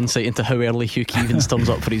gives you an insight into how early Hugh Keevins turns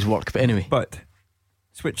up for his work. But anyway,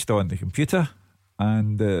 switched on the computer,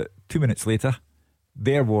 and 2 minutes later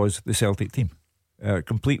there was the Celtic team,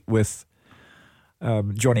 complete with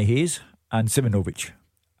Johnny Hayes and Simonovic,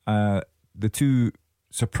 the two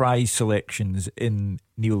surprise selections in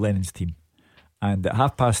Neil Lennon's team. And at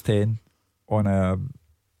 10:30 on a,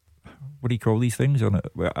 what do you call these things, on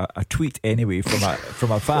a tweet anyway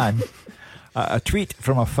from a fan, a tweet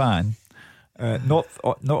from a fan, not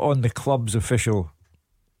on the club's official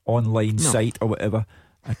online site or whatever,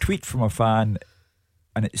 a tweet from a fan,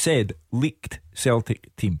 and it said leaked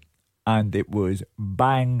Celtic team, and it was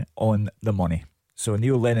bang on the money. So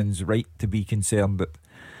Neil Lennon's right to be concerned that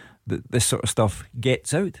this sort of stuff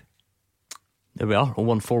gets out. There we are,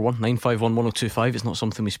 0141 951 1025. It's not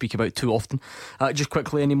something we speak about too often. Just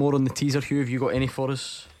quickly, any more on the teaser, Hugh? Have you got any for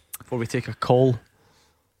us before we take a call?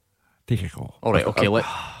 Take a call. Alright, okay,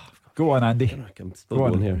 go on, Andy. I'm still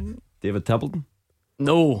going here. David Templeton?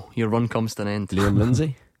 No, your run comes to an end. Liam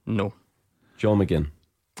Lindsay? No. John McGinn?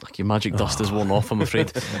 Your magic dust is worn off, I'm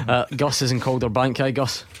afraid. Gus is in Calder Bank. Hi,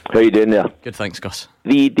 Gus. How you doing there? Good, thanks, Gus.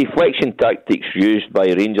 The deflection tactics used by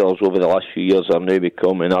Rangers over the last few years are now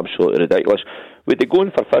becoming absolutely ridiculous. With the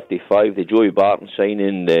going for 55, the Joey Barton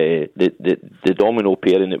signing, the domino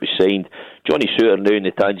pairing that was signed, Johnny Suter now in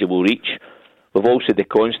the tangible reach. We've also the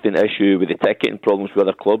constant issue with the ticketing problems with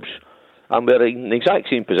other clubs, and we're in the exact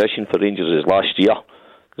same position for Rangers as last year.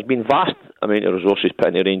 There's been vast amount of resources put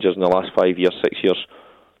into Rangers in the last 5 years, 6 years,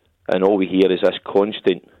 and all we hear is this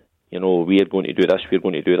constant, we're going to do this, we're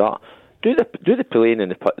going to do that. Do the playing in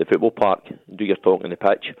the football park, do your talking on the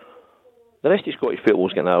pitch. The rest of Scottish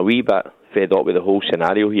football's getting a wee bit fed up with the whole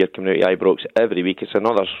scenario here coming out of Ibrox every week. It's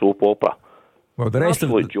another soap opera. Well, the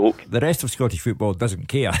rest of Scottish football doesn't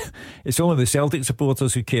care. It's only the Celtic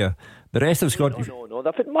supporters who care. The rest of Scottish... No,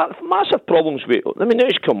 they've had massive problems with... I mean, now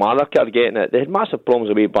it's Kilmarnock are getting it. They had massive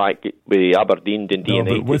problems way back with Aberdeen, Dundee and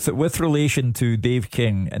United. With relation to Dave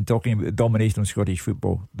King and talking about the domination of Scottish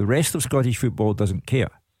football, the rest of Scottish football doesn't care.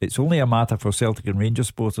 It's only a matter for Celtic and Rangers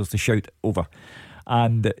supporters to shout over.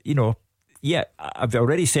 And, I've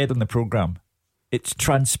already said on the programme, it's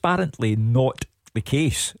transparently not the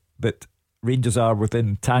case that Rangers are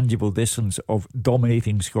within tangible distance of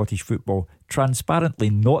dominating Scottish football. Transparently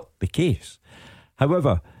not the case.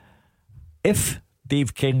 However, if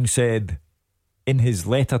Dave King said in his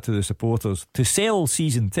letter to the supporters to sell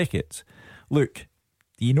season tickets, look,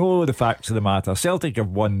 the facts of the matter, Celtic have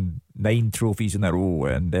won 9 trophies in a row,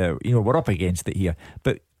 and we're up against it here,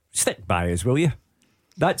 but stick by us, will you?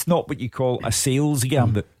 That's not what you call a sales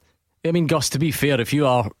gambit. I mean, Gus, to be fair, if you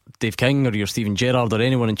are Dave King or you're Stephen Gerrard or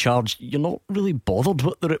anyone in charge, you're not really bothered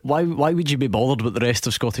with why would you be bothered what the rest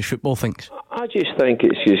of Scottish football thinks? I just think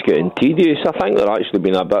it's just getting tedious. I think they're actually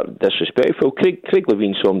being a bit disrespectful. Craig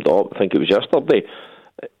Levein summed it up, I think it was yesterday.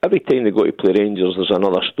 Every time they go to play Rangers, there's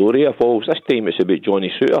another story evolves. This time it's about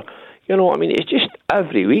Johnny Souttar. You know, I mean, it's just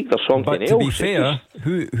every week there's something else. But to be fair,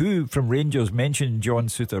 who from Rangers mentioned John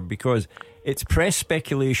Souttar? Because it's press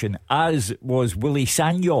speculation, as was Willie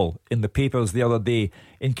Sagnol in the papers the other day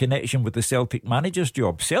in connection with the Celtic manager's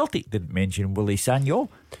job. Celtic didn't mention Willie Sagnol.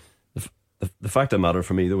 The fact of the matter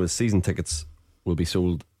for me, though, is season tickets will be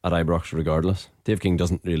sold at Ibrox regardless. Dave King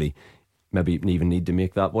doesn't really maybe even need to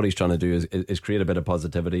make that. What he's trying to do is create a bit of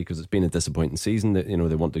positivity, because it's been a disappointing season. That, you know,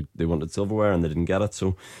 they wanted silverware and they didn't get it.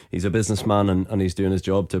 So he's a businessman and he's doing his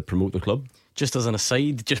job to promote the club. Just as an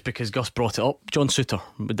aside, just because Gus brought it up, John Souttar,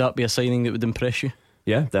 would that be a signing that would impress you?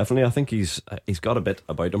 Yeah, definitely. I think he's got a bit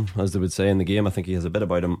about him, as they would say in the game. I think he has a bit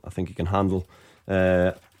about him. I think he can handle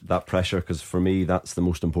that pressure, because for me that's the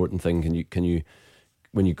most important thing. Can you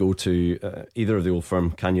when you go to either of the Old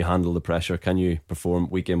Firm, can you handle the pressure? Can you perform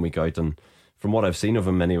week in, week out? And from what I've seen of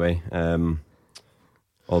him anyway,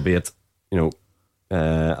 albeit, you know,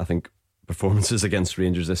 I think performances against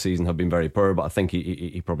Rangers this season have been very poor, but I think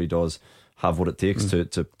he probably does have what it takes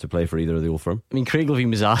to play for either of the Old Firm. I mean, Craig Levein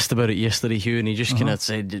was asked about it yesterday, Hugh, and he just kind of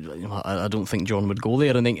said, I don't think John would go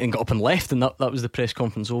there, and then got up and left, and that was the press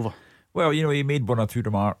conference over. Well, you know, he made one or two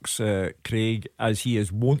remarks, Craig, as he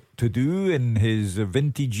is wont to do in his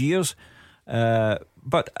vintage years.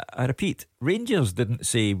 But I repeat, Rangers didn't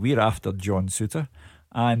say we're after John Souttar,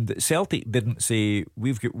 and Celtic didn't say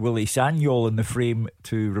we've got Willie Sagnol in the frame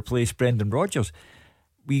to replace Brendan Rodgers.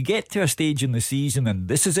 We get to a stage in the season, and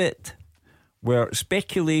this is it, where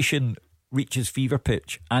speculation reaches fever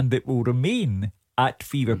pitch, and it will remain at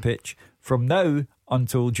fever pitch from now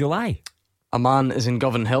until July. A man is in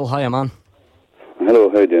Govan Hill. Hi, Aman. Hello,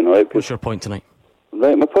 how are you doing? All right, what's your point tonight?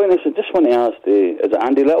 Right, my point is, I just want to ask, is it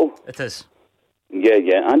Andy Little? It is.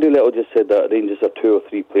 Yeah. Andy Little just said that Rangers are 2 or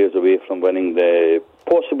 3 players away from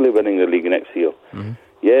possibly winning the league next year. Mm-hmm.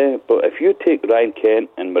 Yeah, but if you take Ryan Kent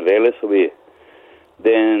and Morelos away,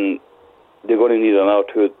 then they're going to need another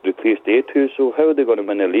 2 to replace the 2. So how are they going to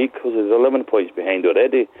win the league? Because there's 11 points behind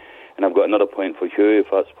already, and I've got another point for Hugh if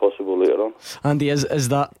that's possible later on. Andy, is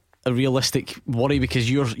that a realistic worry?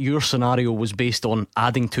 Because your scenario was based on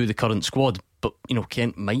adding to the current squad, but you know,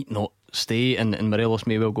 Kent might not stay and Morelos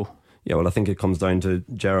may well go. Yeah, well, I think it comes down to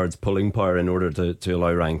Gerrard's pulling power in order to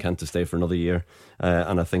allow Ryan Kent to stay for another year,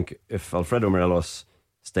 and I think if Alfredo Morelos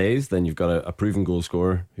stays, then you've got a proven goal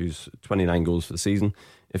scorer who's 29 goals for the season.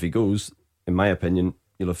 If he goes, in my opinion,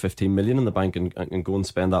 you'll have 15 million in the bank and go and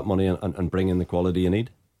spend that money and bring in the quality you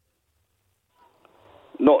need.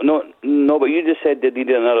 No, but you just said they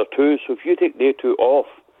needed another 2. So if you take the 2 off,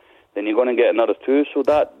 then you're going to get another 2. So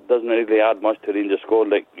that doesn't really add much to Rangers' squad.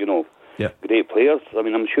 Like, you know, great players. I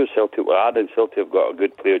mean, I'm sure Celtic will add, and Celtic have got a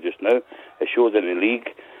good player just now. It shows in the league.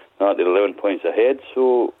 Now they're 11 points ahead.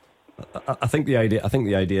 So I think the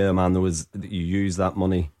idea, man, though, is that you use that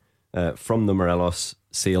money from the Morelos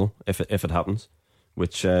sale if it happens,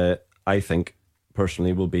 which I think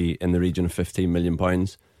personally will be in the region of £15 million,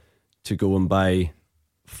 to go and buy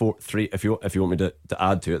 3, if you want me to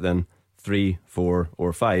add to it, then 3, 4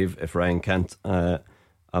 or 5 if Ryan Kent and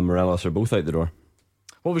Morelos are both out the door.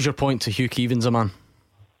 What was your point to Hugh Keevins, a man?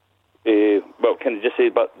 Well, can I just say,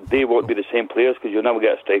 but they won't be the same players, because you'll never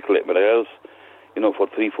get a striker like Morelos, you know, for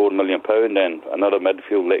 £3-4 million, and another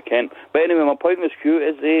midfield like Kent. But anyway, my point was, Hugh,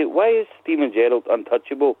 is why is Steven Gerrard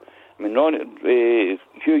untouchable? I mean,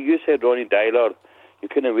 Hugh, you said Ronnie Dyler, you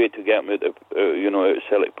couldn't wait to get him out of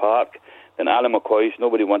Celtic Park. Then Alan McCoy's,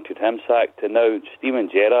 nobody wanted him sacked, and now Steven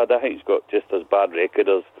Gerrard, I think he's got just as bad record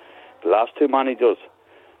as the last 2 managers.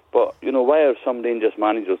 But, you know, why are some Rangers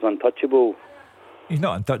managers untouchable? He's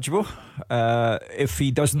not untouchable. If he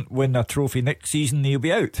doesn't win a trophy next season, he'll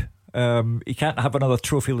be out. He can't have another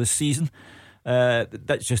trophyless season.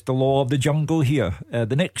 That's just the law of the jungle here.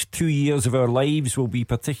 The next 2 years of our lives will be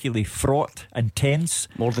particularly fraught and tense.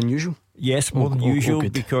 More than usual? Yes, more than usual,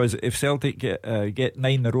 because if Celtic get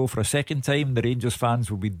 9 in a row for a second time, the Rangers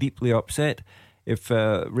fans will be deeply upset. If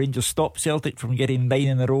Rangers stop Celtic from getting 9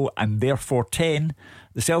 in a row and therefore 10,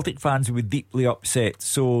 the Celtic fans will be deeply upset.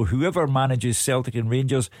 So whoever manages Celtic and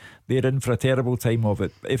Rangers, they're in for a terrible time of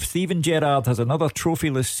it. If Steven Gerrard has another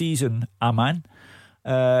trophyless season,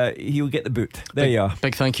 he'll get the boot. There you are.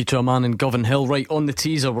 Big thank you to a man in Govan Hill. Right, on the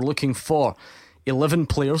teaser, we're looking for 11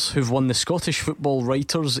 players who've won the Scottish Football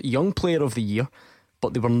Writers' Young Player of the Year,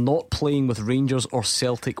 but they were not playing with Rangers or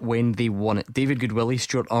Celtic when they won it. David Goodwillie,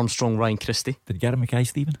 Stuart Armstrong, Ryan Christie. Did Gary Mackay,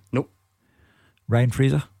 Stephen? Nope. Ryan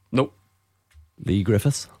Fraser? Nope. Lee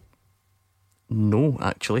Griffiths? No,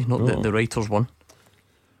 actually, not the writers one.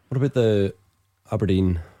 What about the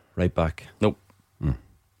Aberdeen right back? Nope.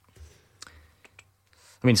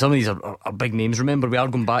 I mean, some of these are big names. Remember, we are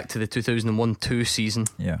going back to the 2001-2 season.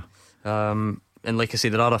 Yeah. And like I say,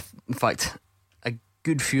 there are, in fact, a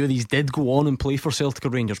good few of these did go on and play for Celtic or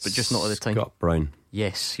Rangers, but just not at the time. Scott Brown?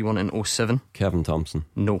 Yes, he won it in 07. Kevin Thompson?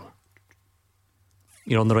 No.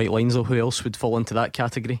 You're on the right lines though. Who else would fall into that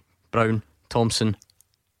category? Brown, Thompson.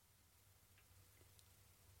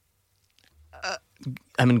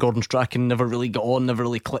 Him and Gordon Strachan never really got on, never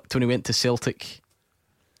really clicked when he went to Celtic.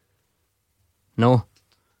 No.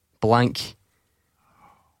 Blank.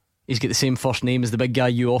 He's got the same first name as the big guy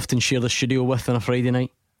you often share the studio with on a Friday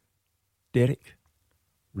night. Derek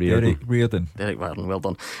Reardon. Derek Reardon, well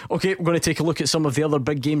done. Okay, we're going to take a look at some of the other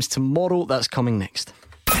big games tomorrow. That's coming next.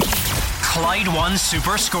 Clyde One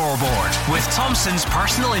Super Scoreboard with Thompson's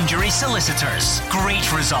personal injury solicitors. Great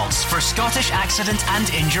results for Scottish accident and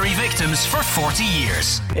injury victims for 40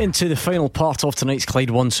 years. Into the final part of tonight's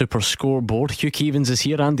Clyde One Super Scoreboard. Hugh Keevins is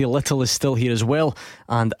here, Andy Little is still here as well.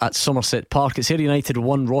 And at Somerset Park, it's Ayr United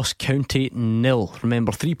 1, Ross County 0.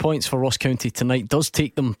 Remember, 3 points for Ross County tonight does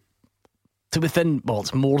take them to within, well,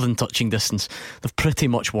 it's more than touching distance. They've pretty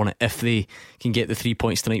much won it if they can get the 3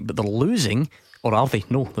 points tonight, but they're losing. Or are they?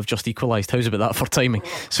 No, they've just equalised. How's about that for timing?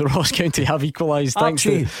 So Ross County have equalised. Thanks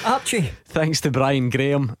to Brian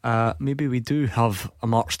Graham. Maybe we do have a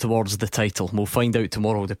march towards the title. We'll find out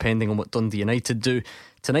tomorrow, depending on what Dundee United do.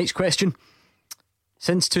 Tonight's question: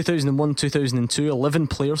 since 2001-2002, 11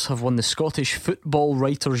 players have won the Scottish Football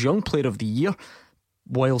Writers' Young Player of the Year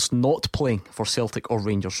whilst not playing for Celtic or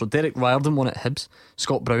Rangers. So Derek Riordan won at Hibs,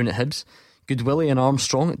 Scott Brown at Hibs, Goodwillie and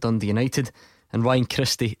Armstrong at Dundee United, and Ryan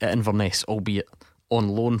Christie at Inverness, albeit on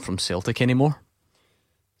loan from Celtic anymore.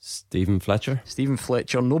 Stephen Fletcher,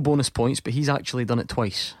 no bonus points, but he's actually done it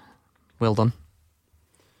twice. Well done.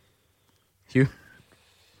 Hugh?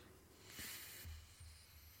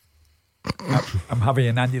 I'm having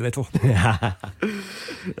an Andy Little.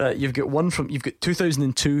 You've got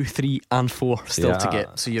 2002, 3 and 4 still to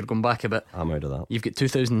get, so you're going back a bit. I'm out of that. You've got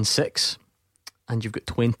 2006 and you've got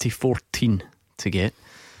 2014 to get.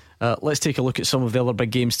 Let's take a look at some of the other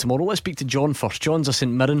big games tomorrow. Let's speak to John first. John's a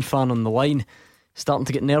St Mirren fan on the line. Starting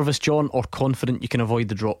to get nervous, John, or confident you can avoid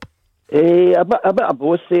the drop? A bit of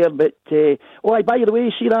both there, but by the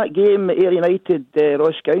way, see that game, Ayr United,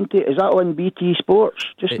 Ross County, is that on BT Sports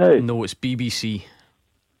just now? No, it's BBC.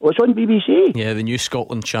 Oh, it's on BBC? Yeah, the new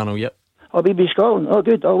Scotland channel, yep. Oh, BBC Scotland. Oh,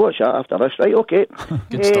 good. I'll watch that after this. Right, okay.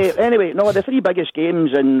 Good stuff. Anyway, the three biggest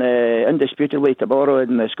games indisputably tomorrow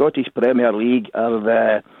in the Scottish Premier League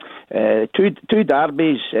are two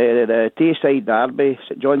derbies, the Tayside Derby,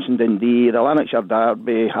 St Johnstone Dundee, the Lanarkshire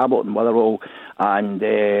Derby, Hamilton Motherwell, and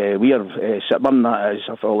we're St Mirren, that is,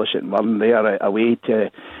 I follow St Mirren. They are away to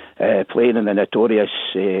playing in the notorious,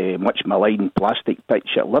 much maligned plastic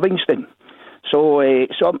pitch at Livingston. So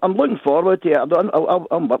I'm looking forward to it.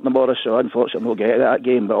 I'm up tomorrow, so unfortunately I'll get that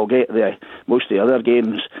game, but I'll get most of the other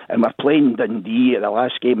games. And we're playing Dundee at the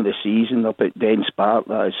last game of the season up at Dens Park,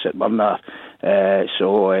 that is St Mirren.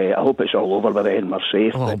 So I hope it's all over by then, we're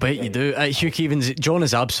safe. Oh, I'll bet you do. Hugh Keevins, John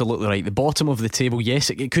is absolutely right. The bottom of the table, yes,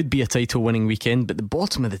 it could be a title winning weekend, but the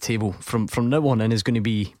bottom of the table from now on in is going to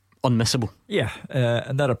be unmissable. Yeah,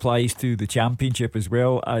 and that applies to the Championship as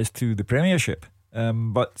well as to the Premiership.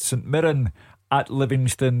 But St Mirren at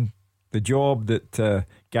Livingston, the job that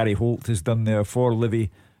Gary Holt has done there for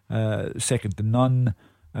Livy, second to none.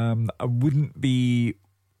 I wouldn't be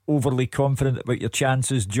overly confident about your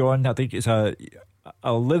chances, John. I think it's a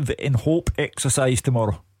live in hope exercise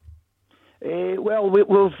tomorrow. Well,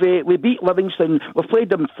 we beat Livingston. We've played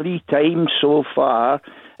them 3 times so far.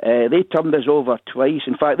 They turned us over twice.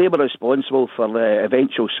 In fact, they were responsible for the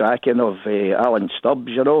eventual sacking of Alan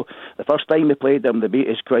Stubbs. The first time we played them, they beat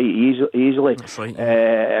us quite easily. That's right.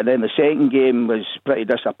 And then the second game was pretty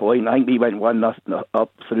disappointing. I think we went 1-0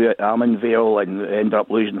 up through at Almonvale and ended up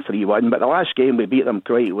losing 3-1. But the last game we beat them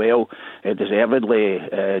quite well, deservedly,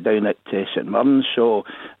 down at St Mirren. So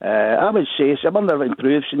I would say St Mirren have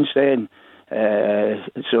improved since then.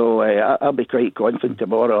 So I'll be quite confident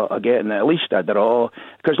tomorrow of getting at least a draw,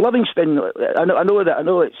 because Livingston, I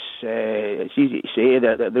know it's easy to say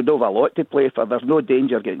that they don't have a lot to play for. There's no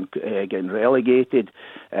danger getting relegated.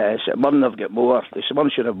 St Mirren have got more. St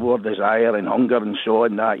Mirren should have more desire and hunger and so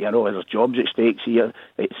on. That there's jobs at stake here.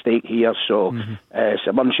 So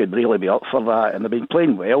St Mirren should really be up for that, and they've been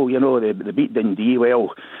playing well. They beat Dundee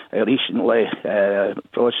well recently.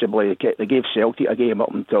 Possibly they gave Celtic a game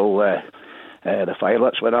up until the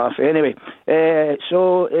fireworks went off. Anyway,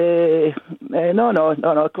 no,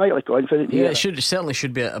 quietly confident. Yeah, it certainly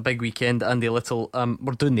should be a big weekend. Andy Little,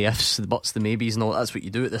 we're doing the ifs, the buts, the maybes, and all. That's what you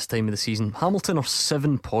do at this time of the season. Hamilton are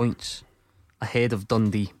 7 points ahead of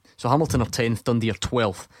Dundee. So Hamilton are 10th, Dundee are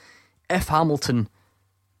 12th. If Hamilton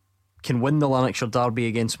can win the Lanarkshire Derby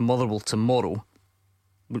against Motherwell tomorrow,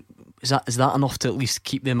 is that enough to at least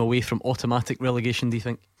keep them away from automatic relegation, do you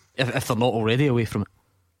think? If they're not already away from it?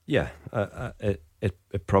 Yeah,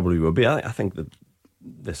 it probably will be. I think that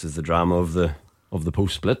this is the drama of the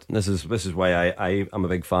post split. This is why I am a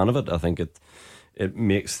big fan of it. I think it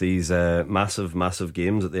makes these massive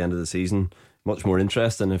games at the end of the season much more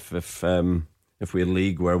interesting. If we had a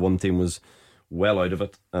league where one team was well out of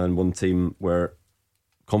it and one team were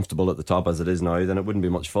comfortable at the top as it is now, then it wouldn't be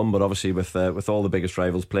much fun. But obviously with all the biggest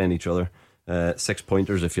rivals playing each other, 6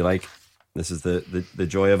 pointers if you like, this is the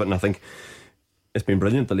joy of it. And I think it's been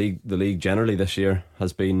brilliant. The league generally this year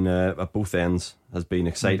has been at both ends has been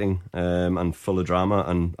exciting and full of drama,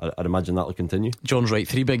 and I'd imagine that'll continue. John's right,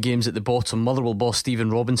 3 big games at the bottom. Motherwell boss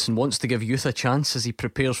Stephen Robinson wants to give youth a chance as he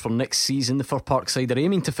prepares for next season. The Fir Park side are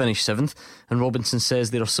aiming to finish 7th, and Robinson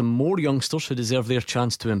says there are some more youngsters who deserve their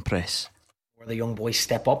chance to impress. Where the young boys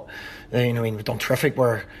step up, we've done terrific.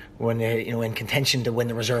 We're in contention to win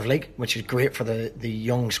the Reserve League, which is great for the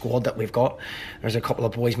young squad that we've got. There's a couple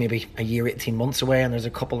of boys maybe a year, 18 months away, and there's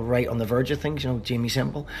a couple right on the verge of things. Jamie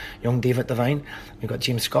Semple, young David Devine, we've got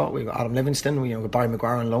James Scott, we've got Adam Livingston, we've got Barry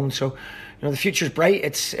Maguire on loan. So the future's bright.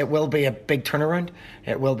 It will be a big turnaround.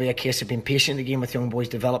 It will be a case of being patient again with young boys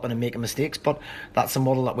developing and making mistakes, but that's the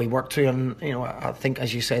model that we work to. And I think,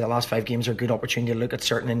 as you say, the last 5 games are a good opportunity to look at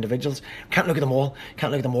certain individuals. Can't look at them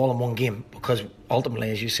all in one game, because ultimately,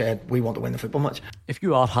 as you said, we want to win the football match. If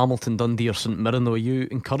you are Hamilton, Dundee or St Mirren, though, are you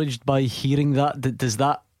encouraged by hearing that? Does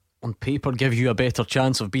that on paper give you a better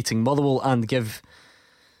chance of beating Motherwell and give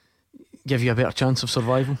you a better chance of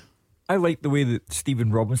survival? I like the way that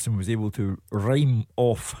Stephen Robinson was able to rhyme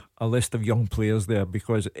off a list of young players there,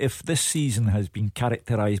 because if this season has been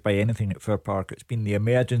characterised by anything at Fir Park, it's been the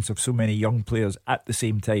emergence of so many young players at the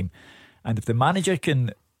same time. And if the manager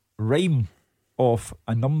can rhyme off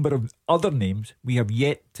a number of other names we have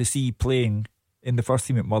yet to see playing in the first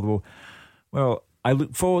team at Motherwell, well, I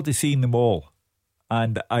look forward to seeing them all.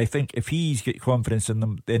 And I think if he's got confidence in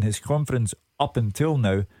them, then his confidence up until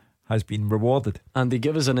now has been rewarded. And they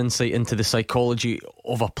give us an insight into the psychology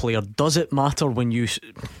of a player. Does it matter when you,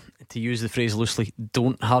 to use the phrase loosely,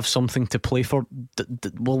 don't have something to play for?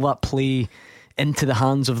 Will that play into the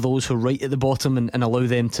hands of those who are right at the bottom and allow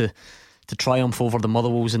them to triumph over the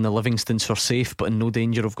Motherwells and the Livingstons who are safe but in no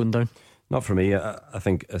danger of going down? Not for me. I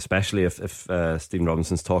think especially if Stephen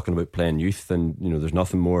Robinson's talking about playing youth, then there's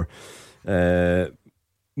nothing more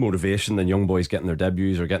motivation than young boys getting their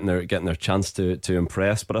debuts or getting their chance to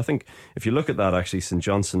impress. But I think if you look at that, actually, St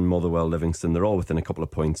Johnstone, Motherwell, Livingston, they're all within a couple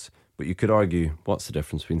of points. But you could argue, what's the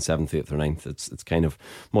difference between 7th, 8th or 9th? It's kind of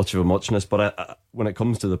much of a muchness. But when it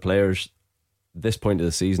comes to the players, this point of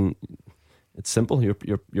the season, it's simple.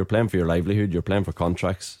 You're playing for your livelihood. You're playing for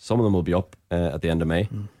contracts. Some of them will be up at the end of May.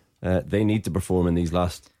 They need to perform in these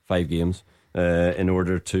last 5 games in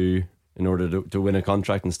order to win a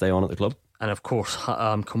contract and stay on at the club. And of course,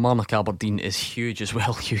 Kilmarnock Aberdeen is huge as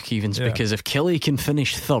well, Hugh Keevins, because if Killie can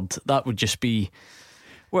finish 3rd, that would just be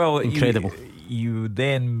incredible. You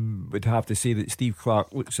then would have to say that Steve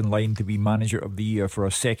Clarke looks in line to be manager of the year for a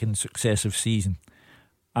 2nd successive season,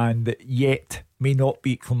 and yet may not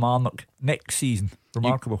beat Kilmarnock next season.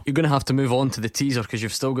 Remarkable. You're going to have to move on to the teaser because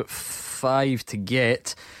you've still got 5 to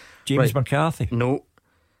get. James McCarthy. No.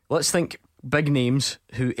 Let's think big names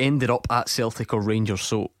who ended up at Celtic or Rangers.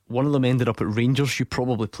 So one of them ended up at Rangers. You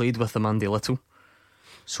probably played with him, Andy Little.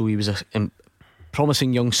 So he was a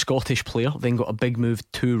promising young Scottish player, then got a big move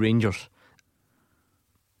to Rangers.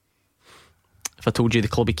 If I told you the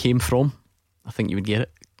club he came from, I think you would get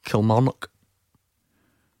it. Kilmarnock.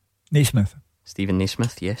 Naismith. Stephen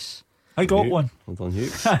Naismith, yes. I got one. Well done, Hugh.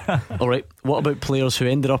 Alright, what about players who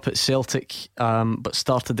ended up at Celtic but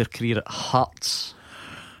started their career at Hearts?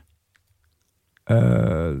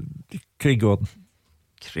 Craig Gordon.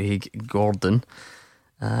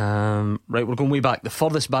 Right, we're going way back. The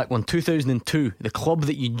furthest back one, 2002. The club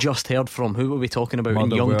that you just heard from. Who were we talking about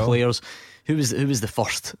in young players? Who was the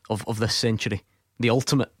first of this century? The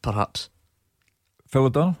ultimate, perhaps. Phil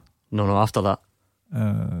O'Donnell? No, after that.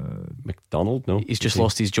 McDonald? No, he's just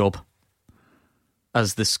lost his job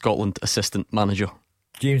as the Scotland assistant manager.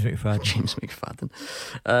 James McFadden. James McFadden.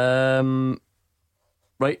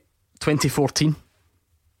 Right, 2014.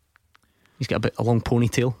 He's got a long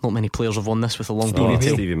ponytail. Not many players have won this with a long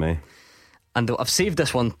ponytail. Stevie May. and I've saved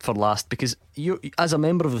this one for last because you, as a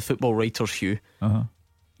member of the Football Writers' Hue,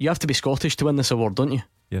 you have to be Scottish to win this award, don't you?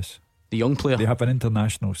 Yes. The young player. They have an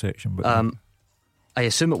international section, but I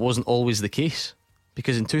assume it wasn't always the case,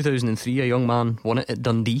 because in 2003 a young man won it at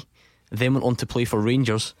Dundee, then went on to play for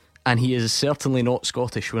Rangers, and he is certainly not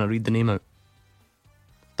Scottish when I read the name out.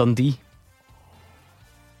 Dundee.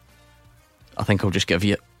 I think I'll just give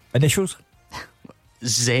you it. Initials?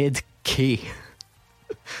 ZK.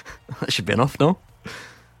 That should be enough, no?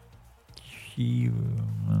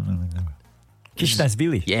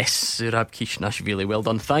 Kishnashvili. Yes, Zurab Kishnashvili. Well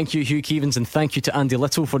done. Thank you, Hugh Keevins, and thank you to Andy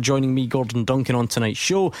Little for joining me, Gordon Duncan, on tonight's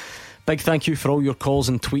show. Big thank you for all your calls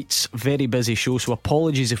and tweets. Very busy show, so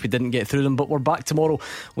apologies if we didn't get through them, but we're back tomorrow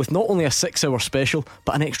with not only a 6-hour special,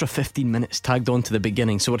 but an extra 15 minutes tagged on to the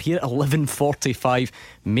beginning. So we're here at 11:45.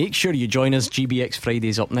 Make sure you join us. GBX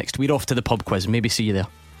Friday's up next. We're off to the pub quiz. Maybe see you there.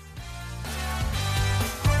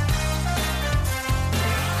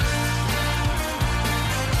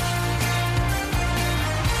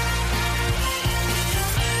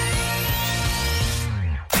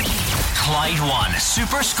 Clyde One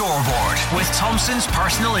Super Scoreboard with Thompson's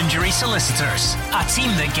personal injury solicitors. A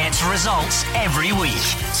team that gets results every week.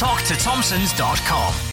 Talk to Thompsons.com.